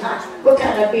ask you tonight, what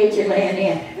kind of bed you laying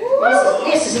in?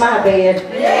 This is my bed.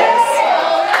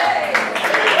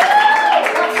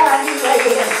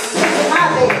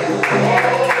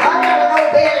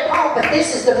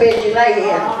 the bed you lay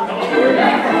in.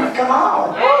 Come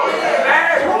on.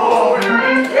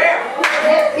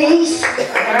 Have peace,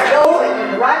 joy,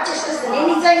 and righteousness, and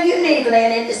anything you need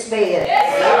laying in this bed.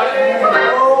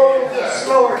 Oh, yes,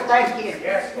 Lord, thank you.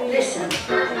 Listen,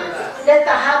 let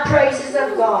the high praises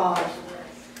of God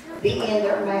be in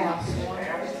their mouth,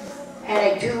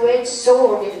 and a two-edged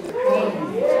sword in their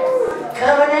hand.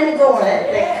 Coming and going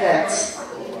at that cuts.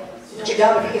 But you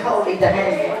got to be holy to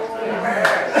handle.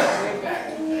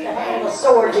 To handle a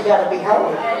sword, you got to be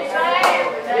holy.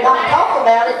 Not talk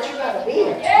about it, you got to be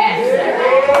it. He said,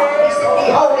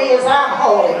 be holy as I'm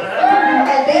holy,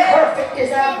 and be perfect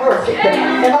as I'm perfect.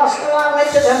 And also, I went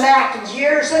to the mountains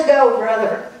years ago,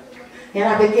 brother, and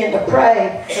I began to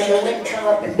pray, and the wind come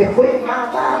up and bequeathed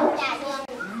my Bible.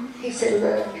 He said,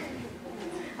 look.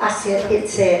 I said, it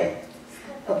said,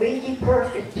 be ye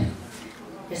perfect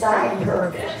as I am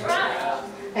perfect,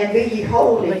 and be ye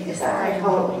holy as I am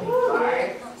holy.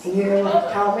 And you know what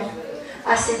he told me?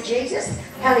 I said, Jesus,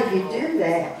 how do you do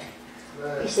that?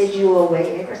 He said, you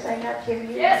obey everything I tell you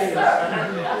to do.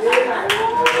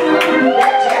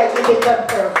 That's how you become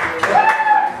perfect.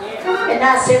 And I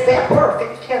said, about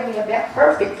perfect, tell me about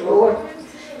perfect, Lord.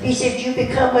 He said, you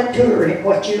become mature in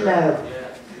what you know.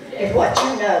 In what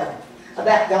you know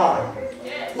about God.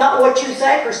 Not what you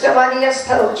think or somebody else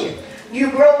told you. You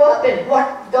grow up in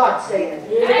what God said.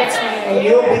 And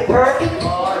you'll be perfect.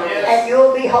 And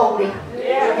you'll be holy.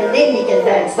 And then you can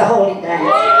dance the holy dance.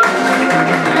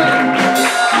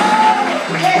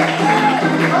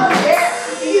 Oh,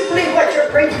 yes. Do you believe what you're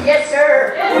preaching? Yes,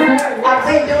 sir. I've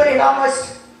been doing it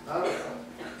almost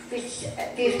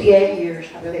 58 years,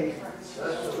 I believe.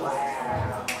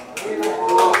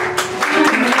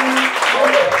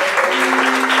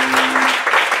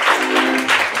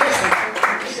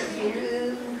 Listen,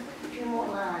 a few more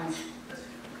lines.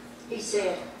 He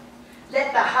said,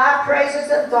 let the high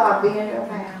praises of God be in their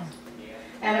mouth,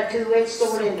 and a two-edged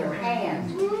sword in their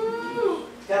hand.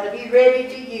 Got to be ready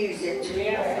to use it.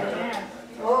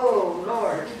 Oh,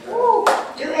 Lord.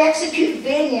 To execute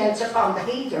vengeance upon the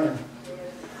heathen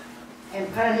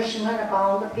and punishment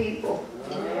upon the people.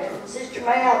 Sister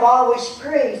May, I've always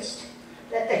preached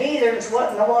that the heathens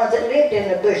wasn't the ones that lived in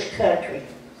the bush country.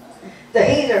 The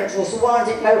heathens was the ones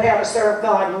that know how to serve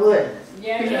God and would.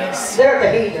 Yes. They're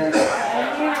the heathens.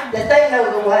 That they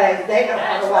know the way, they know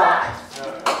how to walk.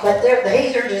 But the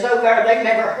heathens is over there, they've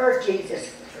never heard Jesus.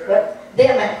 But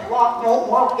them that won't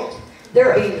walk it,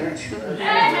 they're heathens.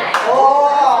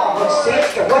 Oh,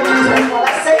 sister, what you say? Well, I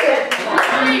said.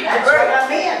 That's what I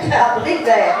meant. I believe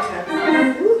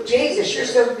that. Ooh, Jesus, you're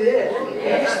so good.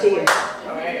 Understand.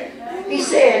 He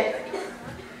said,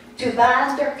 to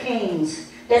bind their kings,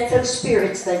 that's those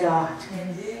spirits they got,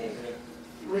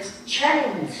 with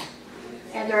chains,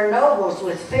 and their nobles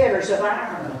with fetters of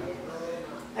iron.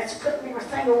 That's putting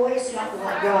everything away. It's not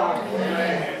like God.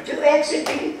 To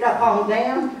execute upon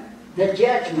them the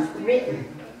judgment written.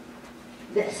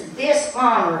 This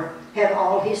honor have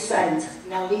all his saints.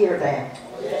 Now hear that.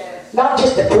 Not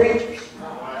just the preachers.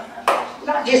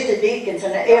 Not just the deacons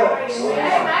and the elders.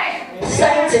 The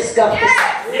saints has got this.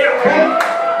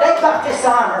 They've got this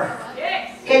honor.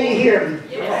 Can you hear me?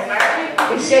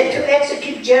 He said to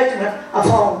execute judgment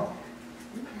upon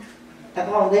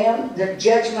them the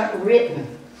judgment written.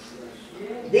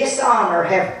 This honor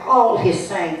have all his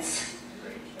saints.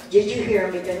 Did you hear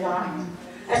me tonight?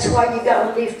 That's why you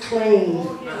got to live clean.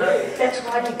 That's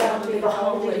why you got to live a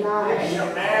holy life.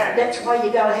 That's why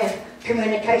you got to have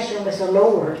communication with the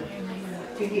Lord.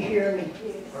 Did you hear me?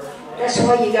 That's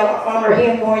why you got to honor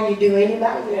him more than you do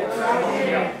anybody else.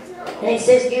 And he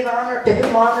says, give honor to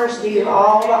whom honors due.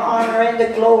 All the honor and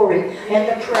the glory and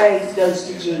the praise goes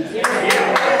to Jesus. It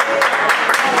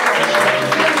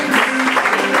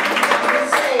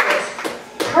says,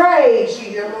 praise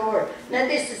ye the Lord. Now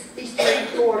this is these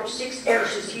 3, 4, 6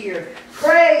 verses here.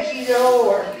 Praise ye the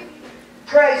Lord.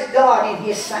 Praise God in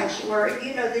his sanctuary.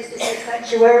 You know this is his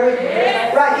sanctuary?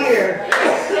 Right here.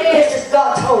 This is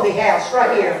God's holy house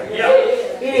right here.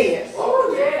 It is.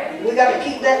 We got to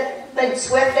keep that thing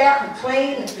swept out and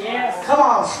clean. Come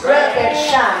on, scrub and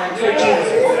shine for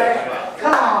Jesus.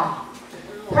 Come on.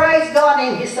 Praise God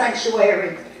in his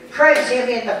sanctuary. Praise him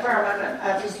in the firmament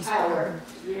of his power.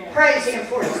 Praise him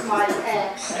for his mighty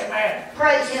acts.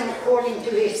 Praise him according to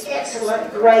his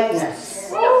excellent greatness.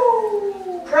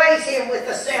 Praise him with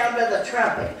the sound of the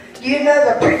trumpet. Do you know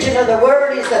the preaching of the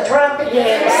word is the trumpet?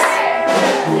 Yes.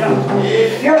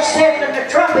 You're sounding the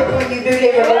trumpet when you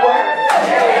deliver the word.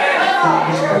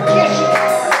 Yes,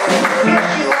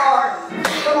 you are.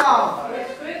 Come on.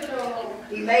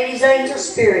 He made his angel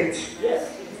spirits.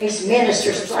 His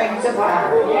ministers playing the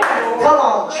choir. Come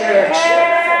on, church.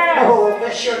 Oh,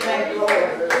 bless your name,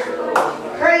 Lord.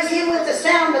 Praise Him with the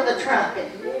sound of the trumpet.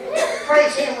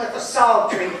 Praise Him with the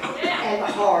psaltery and the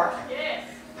harp.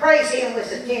 Praise Him with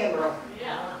the timbrel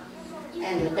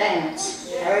and the dance.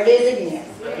 There it is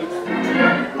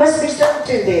again. Must be something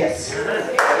to this.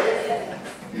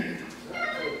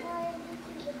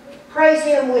 Praise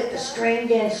Him with the stringed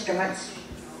instruments.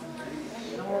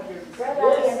 I've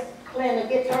been playing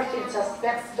the guitar since I was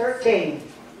about 13.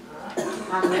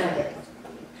 I love it.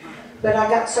 But I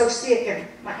got so sick and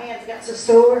my hands got so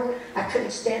sore, I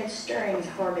couldn't stand the strings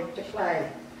hardly to play.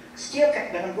 Still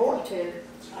can't, but I'm going to.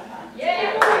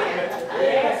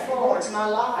 Oh, it's my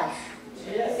life.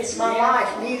 It's my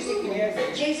life. Music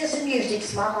and Jesus and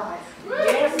music's my life.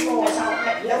 Oh, it's all,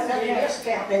 no nothing else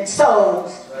counting.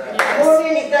 Souls. More than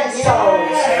anything,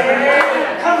 souls.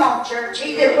 Come on, church.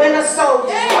 He did win a soul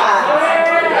this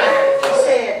life. He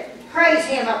said, praise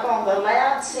Him upon the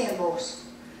loud cymbals.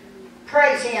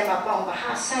 Praise Him upon the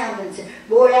high soundings.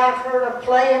 Boy, I've heard them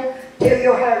playing till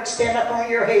your heart stand up on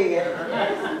your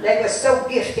head. They were so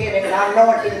gifted and the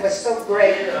anointing was so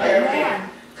great.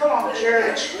 Come on,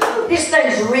 church. This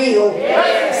thing's real.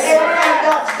 Everything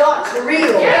God's got's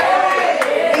real.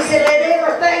 He said, let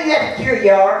everything that, here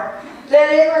you are,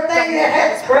 let everything that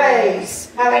hath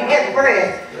praise, hath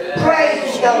breath,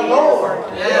 praise the Lord.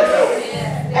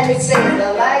 And it said,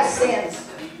 the last sentence,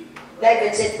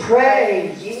 David said,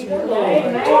 praise ye the Lord.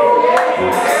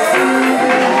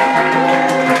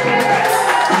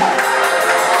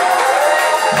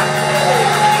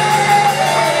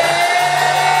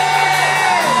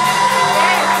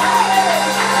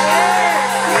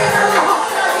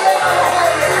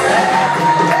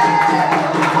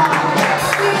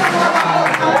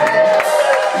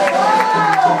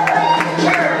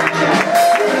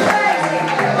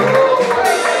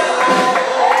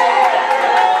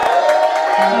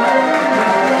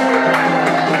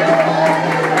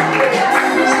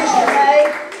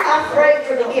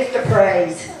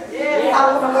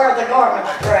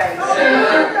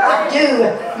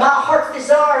 My heart's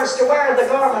desire is to wear the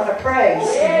garment of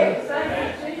praise.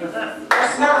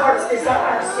 That's my heart's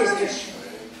desire, sisters.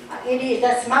 It is.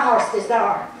 That's my heart's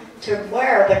desire, to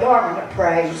wear the garment of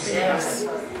praise.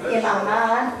 In my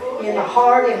mind, in my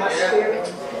heart, in my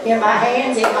spirit, in my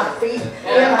hands, in my feet,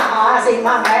 in my eyes, in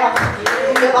my mouth,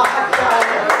 in my heart.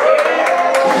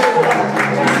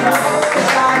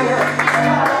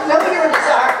 No, your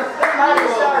desire, but my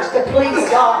desire is to please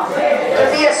God, to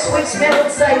be a sweet smelling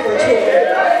savor to Him.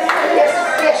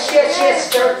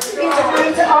 Yes, sir.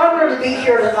 It's an honor to be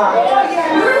here tonight.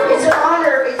 It's an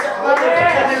honor to come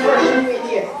and worship with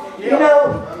you. You know,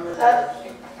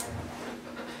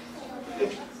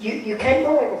 you can't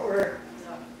go everywhere.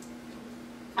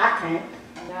 I can't.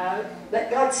 No. But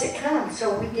God said, come,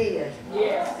 so we did.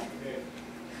 Yeah.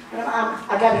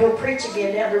 I got to go preach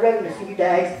again down the road in a few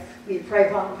days. Will you pray,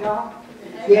 Father God?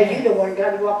 Yeah, you the one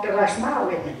got to walk the last mile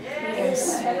with me.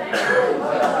 Yes.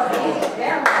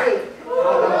 Down the street.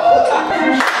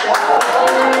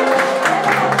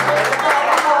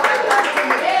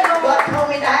 God told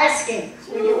me to ask Him,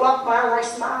 will you walk by the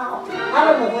last mile? I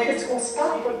don't know when it's going to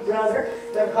stop, brother,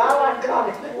 but while I've got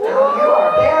it, you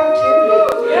are bound to me.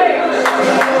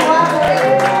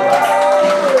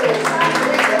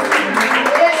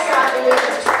 Yes, I believe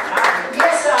it.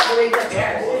 Yes, I believe it.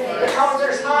 Because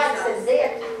there's life and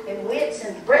death and wits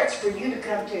and breaths for you to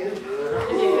come to.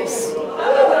 Yes.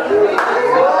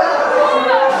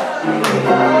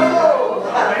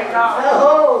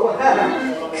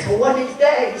 One of these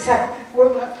days, we're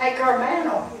going to take our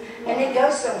mantle, and it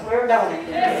goes somewhere, don't it?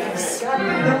 Yes. God, you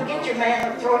don't get your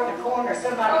mantle and throw it in the corner.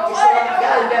 Somebody just let it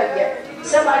go, don't you?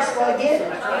 Somebody's going to get it.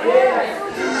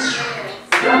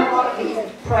 I want to be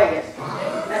praying.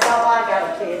 That's all I got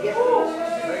to tell you.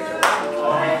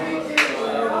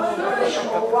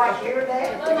 Right here, that.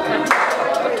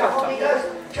 The Holy Ghost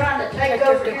trying to take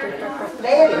over your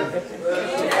daddy.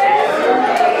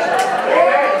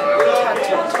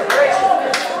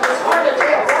 It's hard to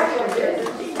tell what you're doing.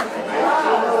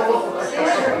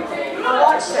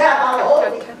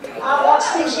 I watch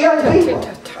these young people.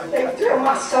 They thrill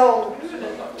my soul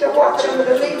to watch them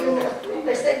believing.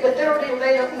 They say, but they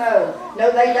don't know.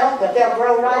 No, they don't, but they'll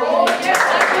grow right in.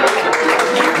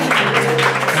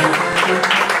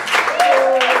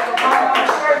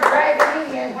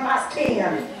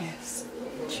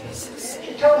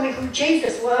 She told me who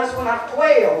Jesus was when I was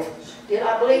 12. Did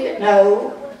I believe it?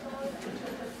 No.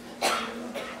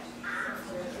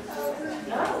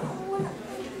 No.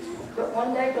 But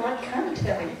one day God came to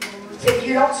me. He said, if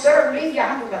you don't serve me,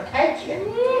 I'm going to take you.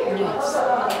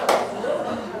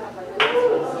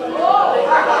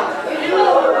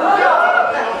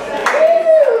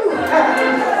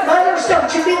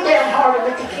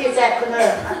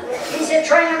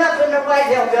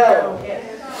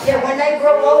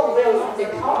 grow old, they'll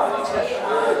depart.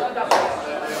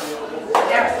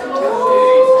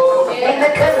 And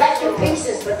they cut back to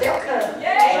pieces, but they'll come. I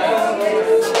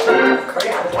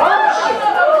promise you.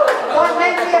 God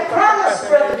made me a promise,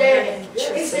 Brother Danny.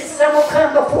 He said, some will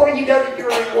come before you go to your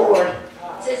reward.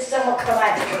 He said, some will come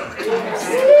after.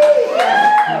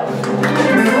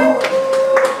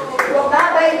 Well,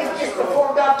 my baby, just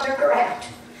before God took her out,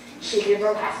 she gave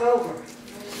her life over.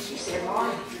 She said,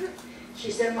 Mom,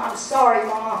 I'm sorry,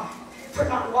 Mom, for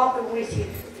not walking with you.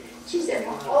 She said,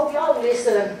 Mom, oh, y'all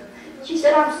listen. She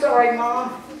said, I'm sorry,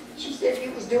 Mom. She said,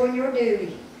 you was doing your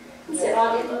duty. He said,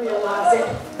 I didn't realize it.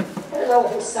 Hello,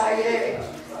 Hosea.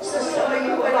 So some of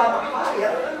you, well, I'm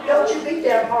high. Don't you be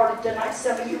downhearted tonight,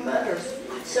 some of you mothers,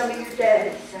 some of you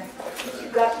daddies. You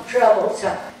got in trouble,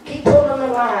 so keep pulling the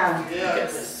line.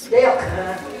 Yes. They'll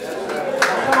come.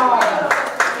 Come on.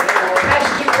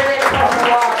 Pastor, you ready from the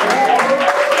water.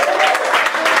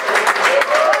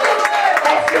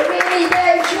 After many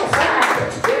days, you'll find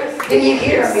it. Do you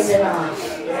hear me tonight?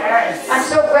 I'm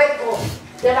so grateful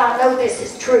that I know this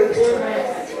is truth.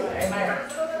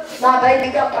 My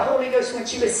baby got the Holy Ghost when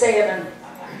she was 7.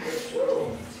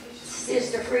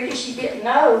 Sister Freda, she didn't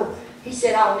know. He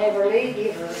said, I'll never leave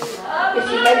you. If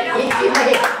you make you be in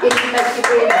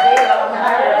the hell,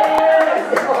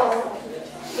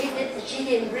 she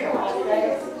didn't realize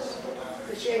that.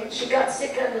 But she got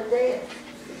sick unto death.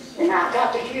 And I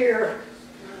got to hear her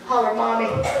holler, Mommy,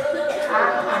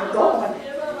 I'm going.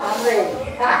 I'm ready.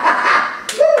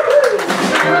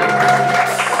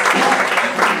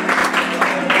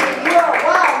 You're a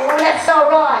wild one, that's all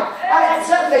right. I got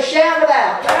something to shout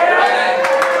about.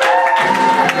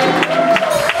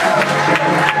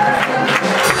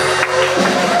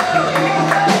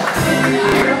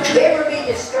 Don't you ever be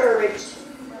discouraged.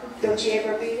 Don't you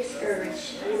ever be discouraged.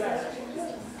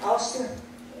 Austin,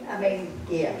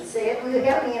 say it, will you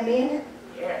help me a minute?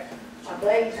 I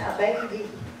believe you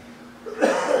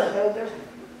know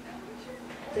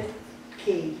the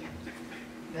key.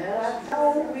 But I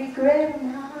don't regret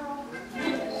now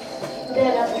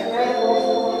that I've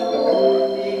traveled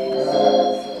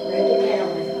Ricky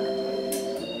Hammond.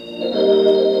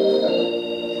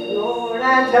 Lord, I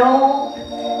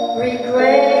don't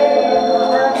regret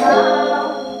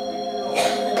now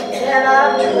that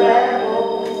I've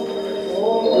traveled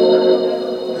for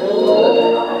the Lord.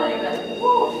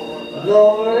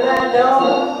 Lord, I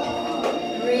don't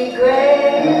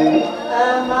regret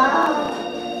a mile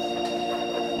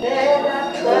that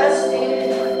I trusted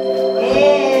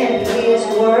in His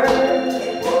Word,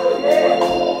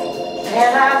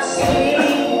 and I've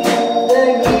seen the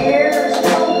years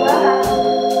go by,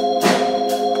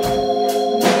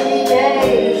 many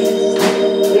days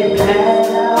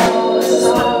without a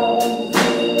song,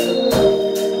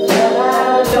 but I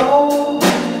don't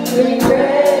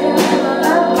regret a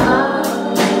mile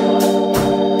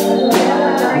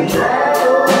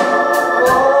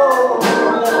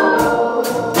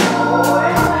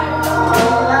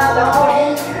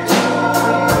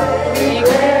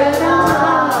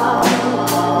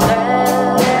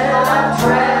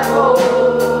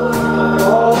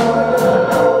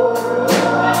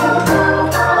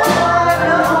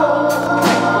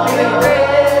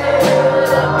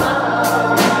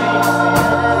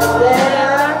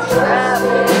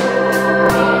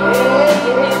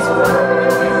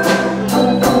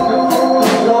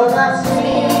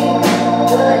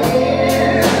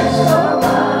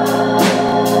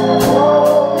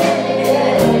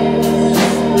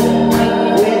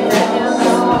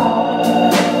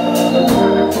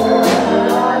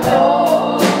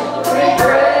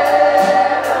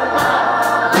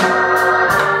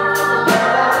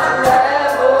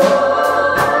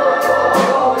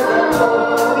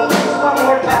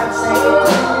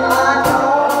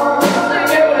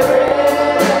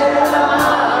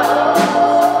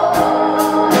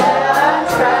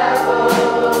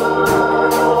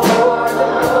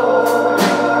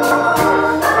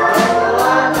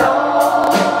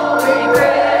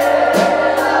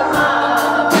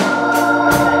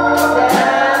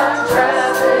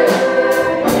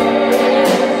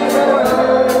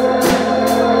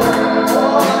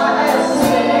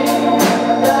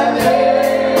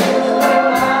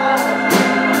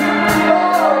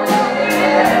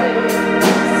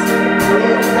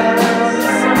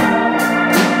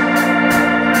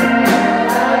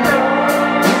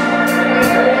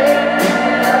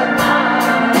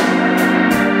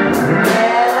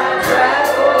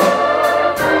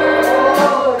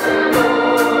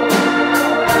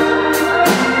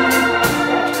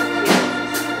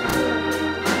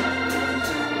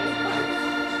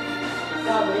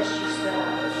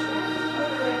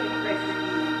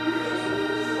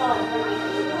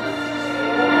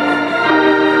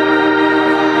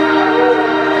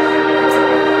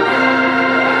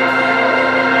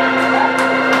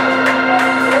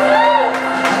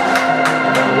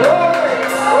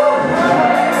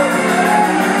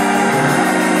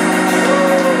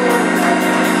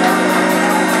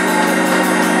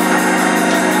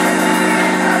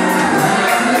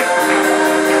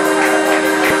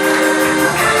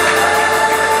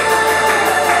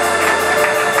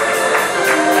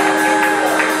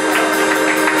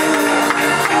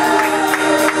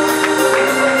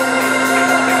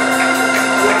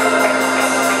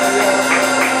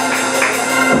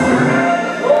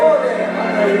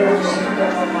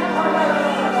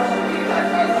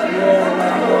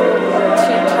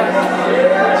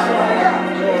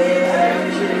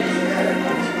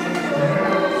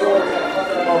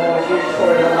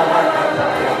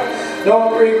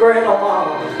great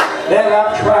amount that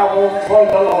I've traveled for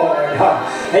the Lord.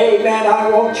 Amen. I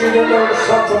want you to know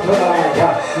something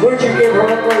tonight. Would you give her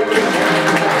a great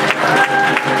hand?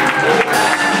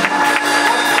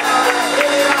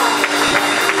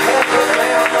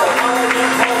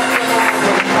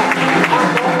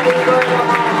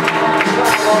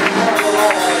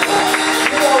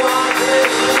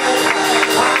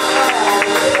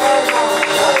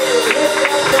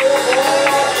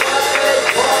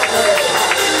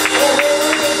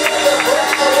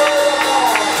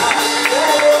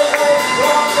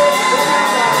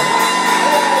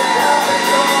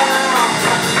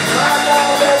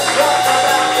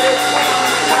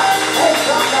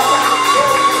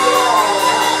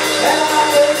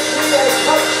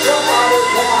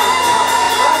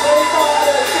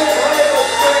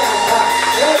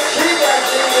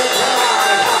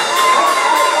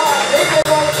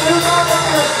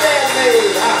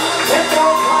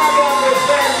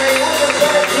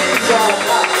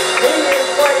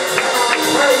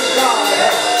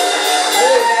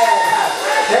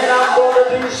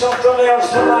 Something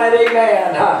else tonight,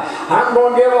 amen. I'm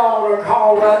going to give all a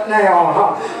call right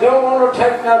now. Don't want to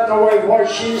take nothing away what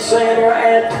she said or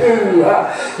add to.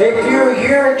 If you're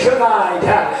here tonight,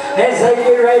 as they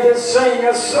get ready to sing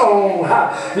a song,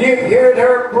 you've heard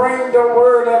her bring the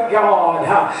Word of God.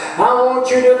 I want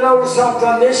you to know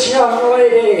something. This young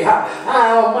lady,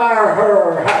 I admire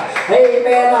her.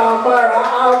 Amen, I admire her.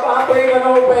 I believe in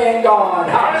obeying God.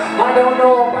 I don't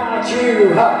know about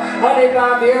you, but if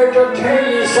I'm here to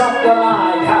tell you something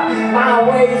tonight, my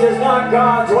ways is not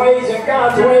God's ways, and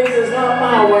God's ways is not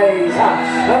my ways.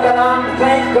 But I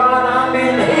thank God I'm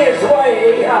in His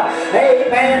way.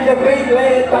 Amen, to be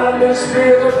led by the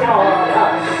Spirit of God.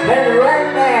 And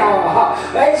right now,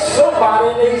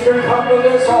 somebody needs to come to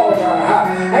this altar.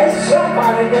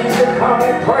 Somebody needs to come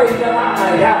and pray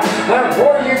tonight.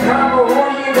 Before you come or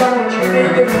where you don't, you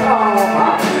need to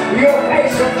come. You're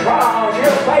facing trials,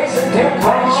 you're facing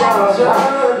temptations.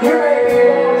 You may be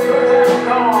going through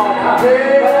God. But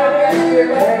I ask you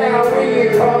right now, will you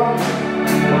come?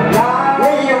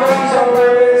 Will you raise a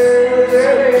little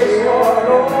Lord?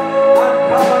 I'm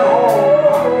coming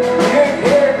home. You've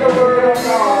heard the Word of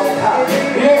God.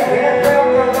 You've felt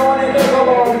the anointing of the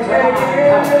Lord tonight.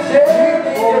 You need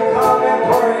to come and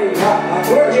pray.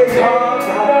 Would you come?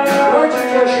 Would you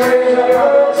just raise up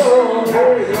your seat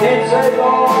and say,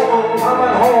 Lord, I'm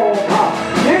coming home.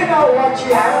 You know what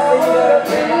you have to do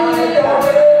tonight. You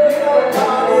know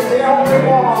God is the only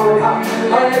one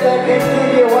that can give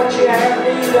you what you have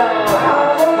need of.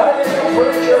 But if the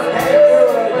preacher can't do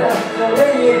it,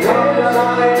 will you come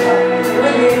tonight?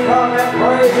 Will you come and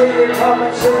pray? Will you come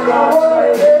and sing God's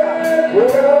praise? Oh,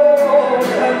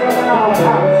 think about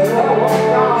what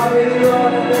God is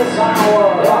doing in this hour.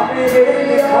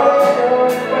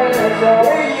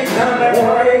 Will you come and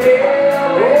pray?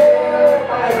 Oh,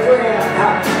 my friend,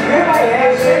 you may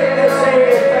have sickness in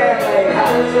your family.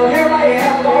 You may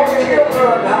have lost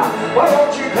children. Why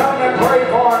don't you come and pray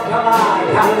for them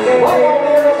tonight? Why don't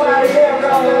everybody else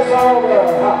on this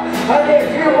altar? And if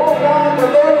you want God to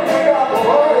move, we got to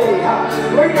pray.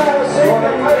 We got to seek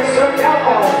the face of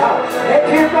God. If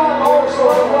you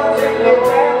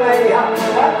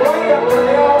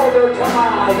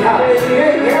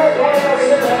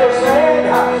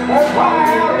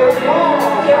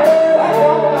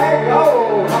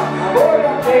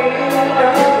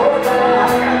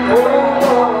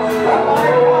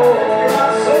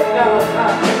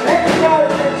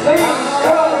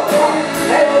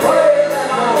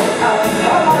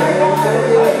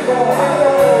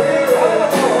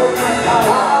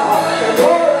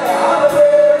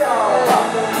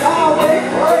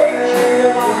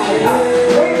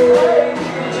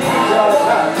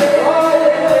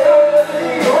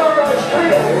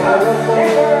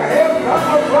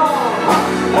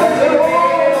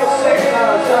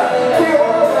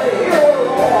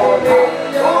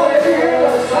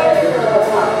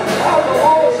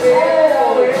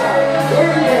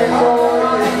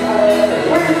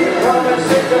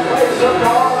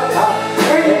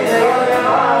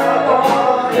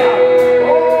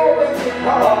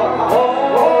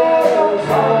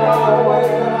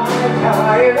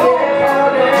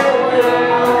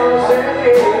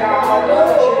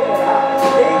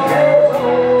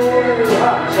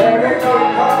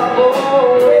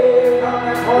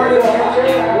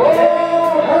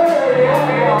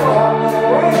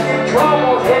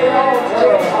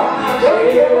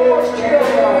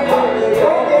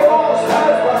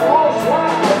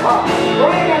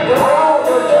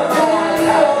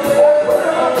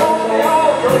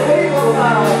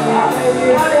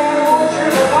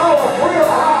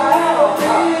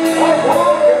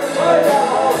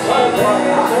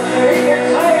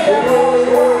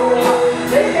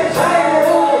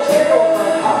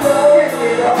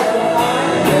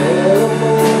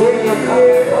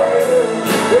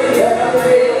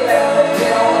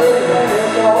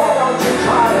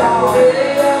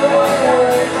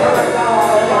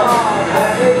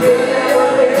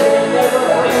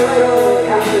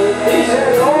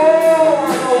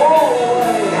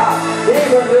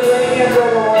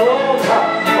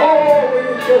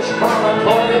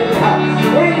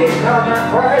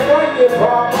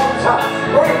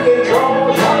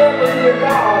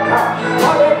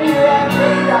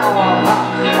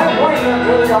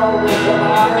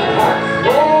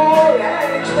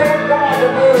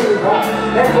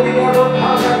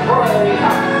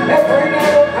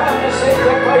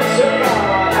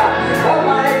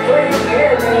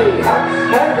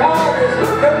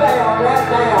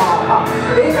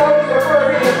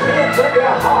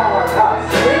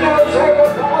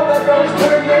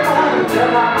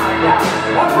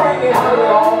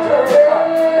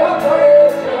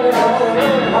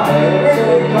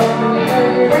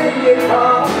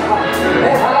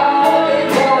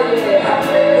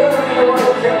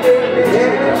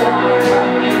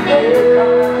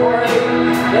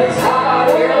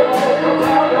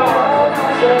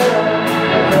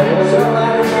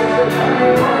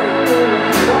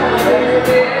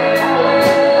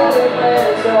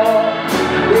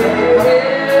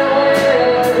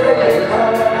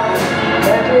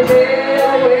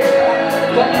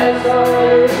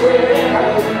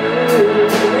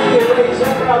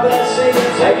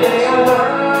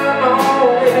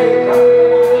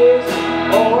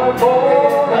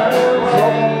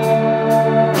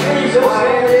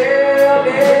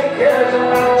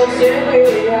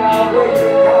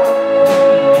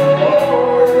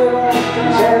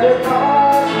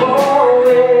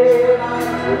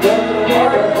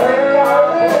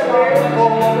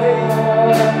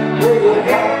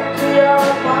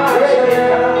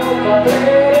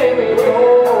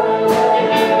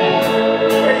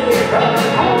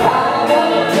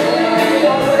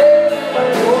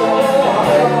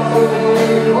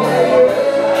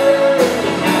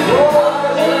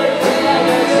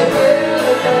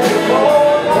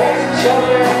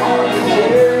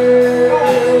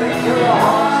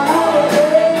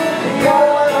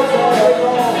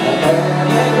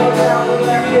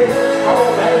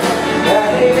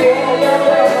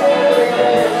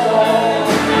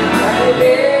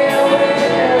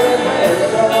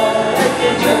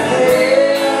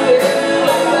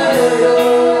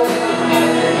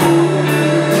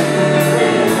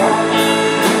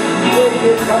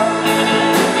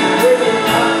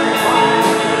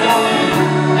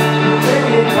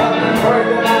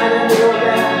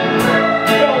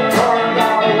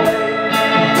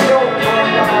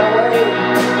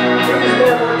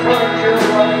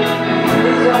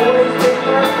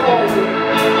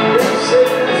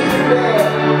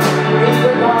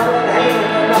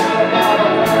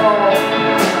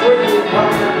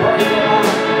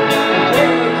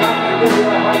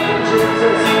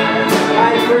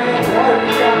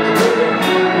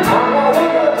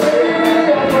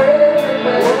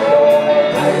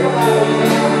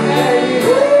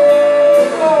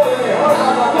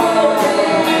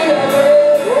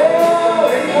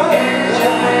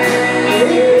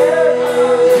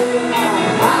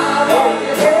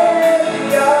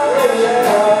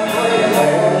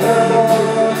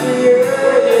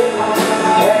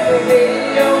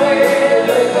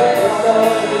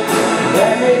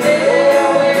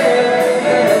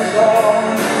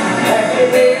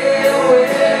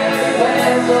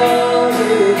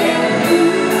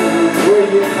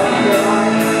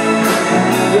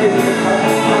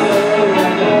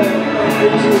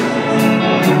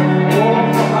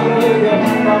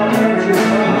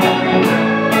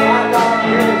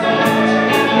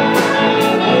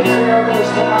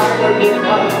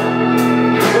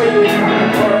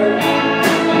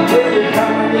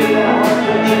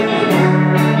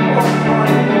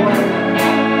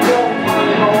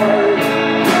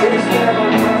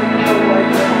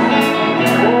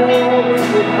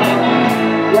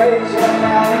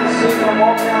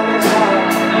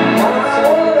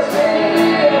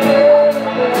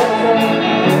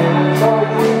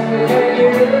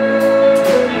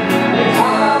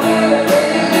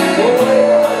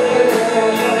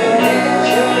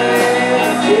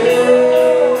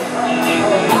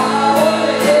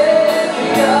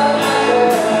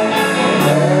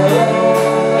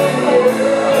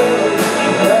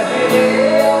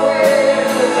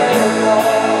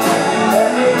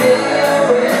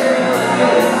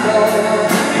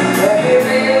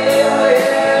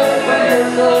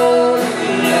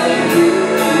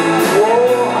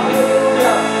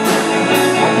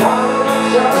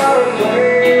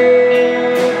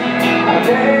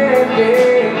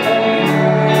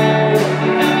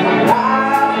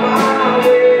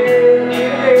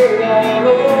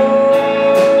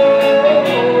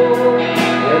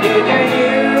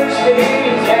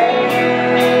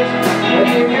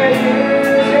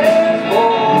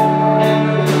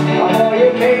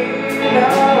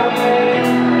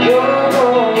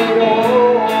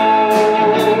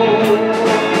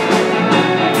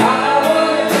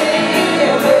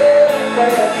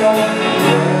Going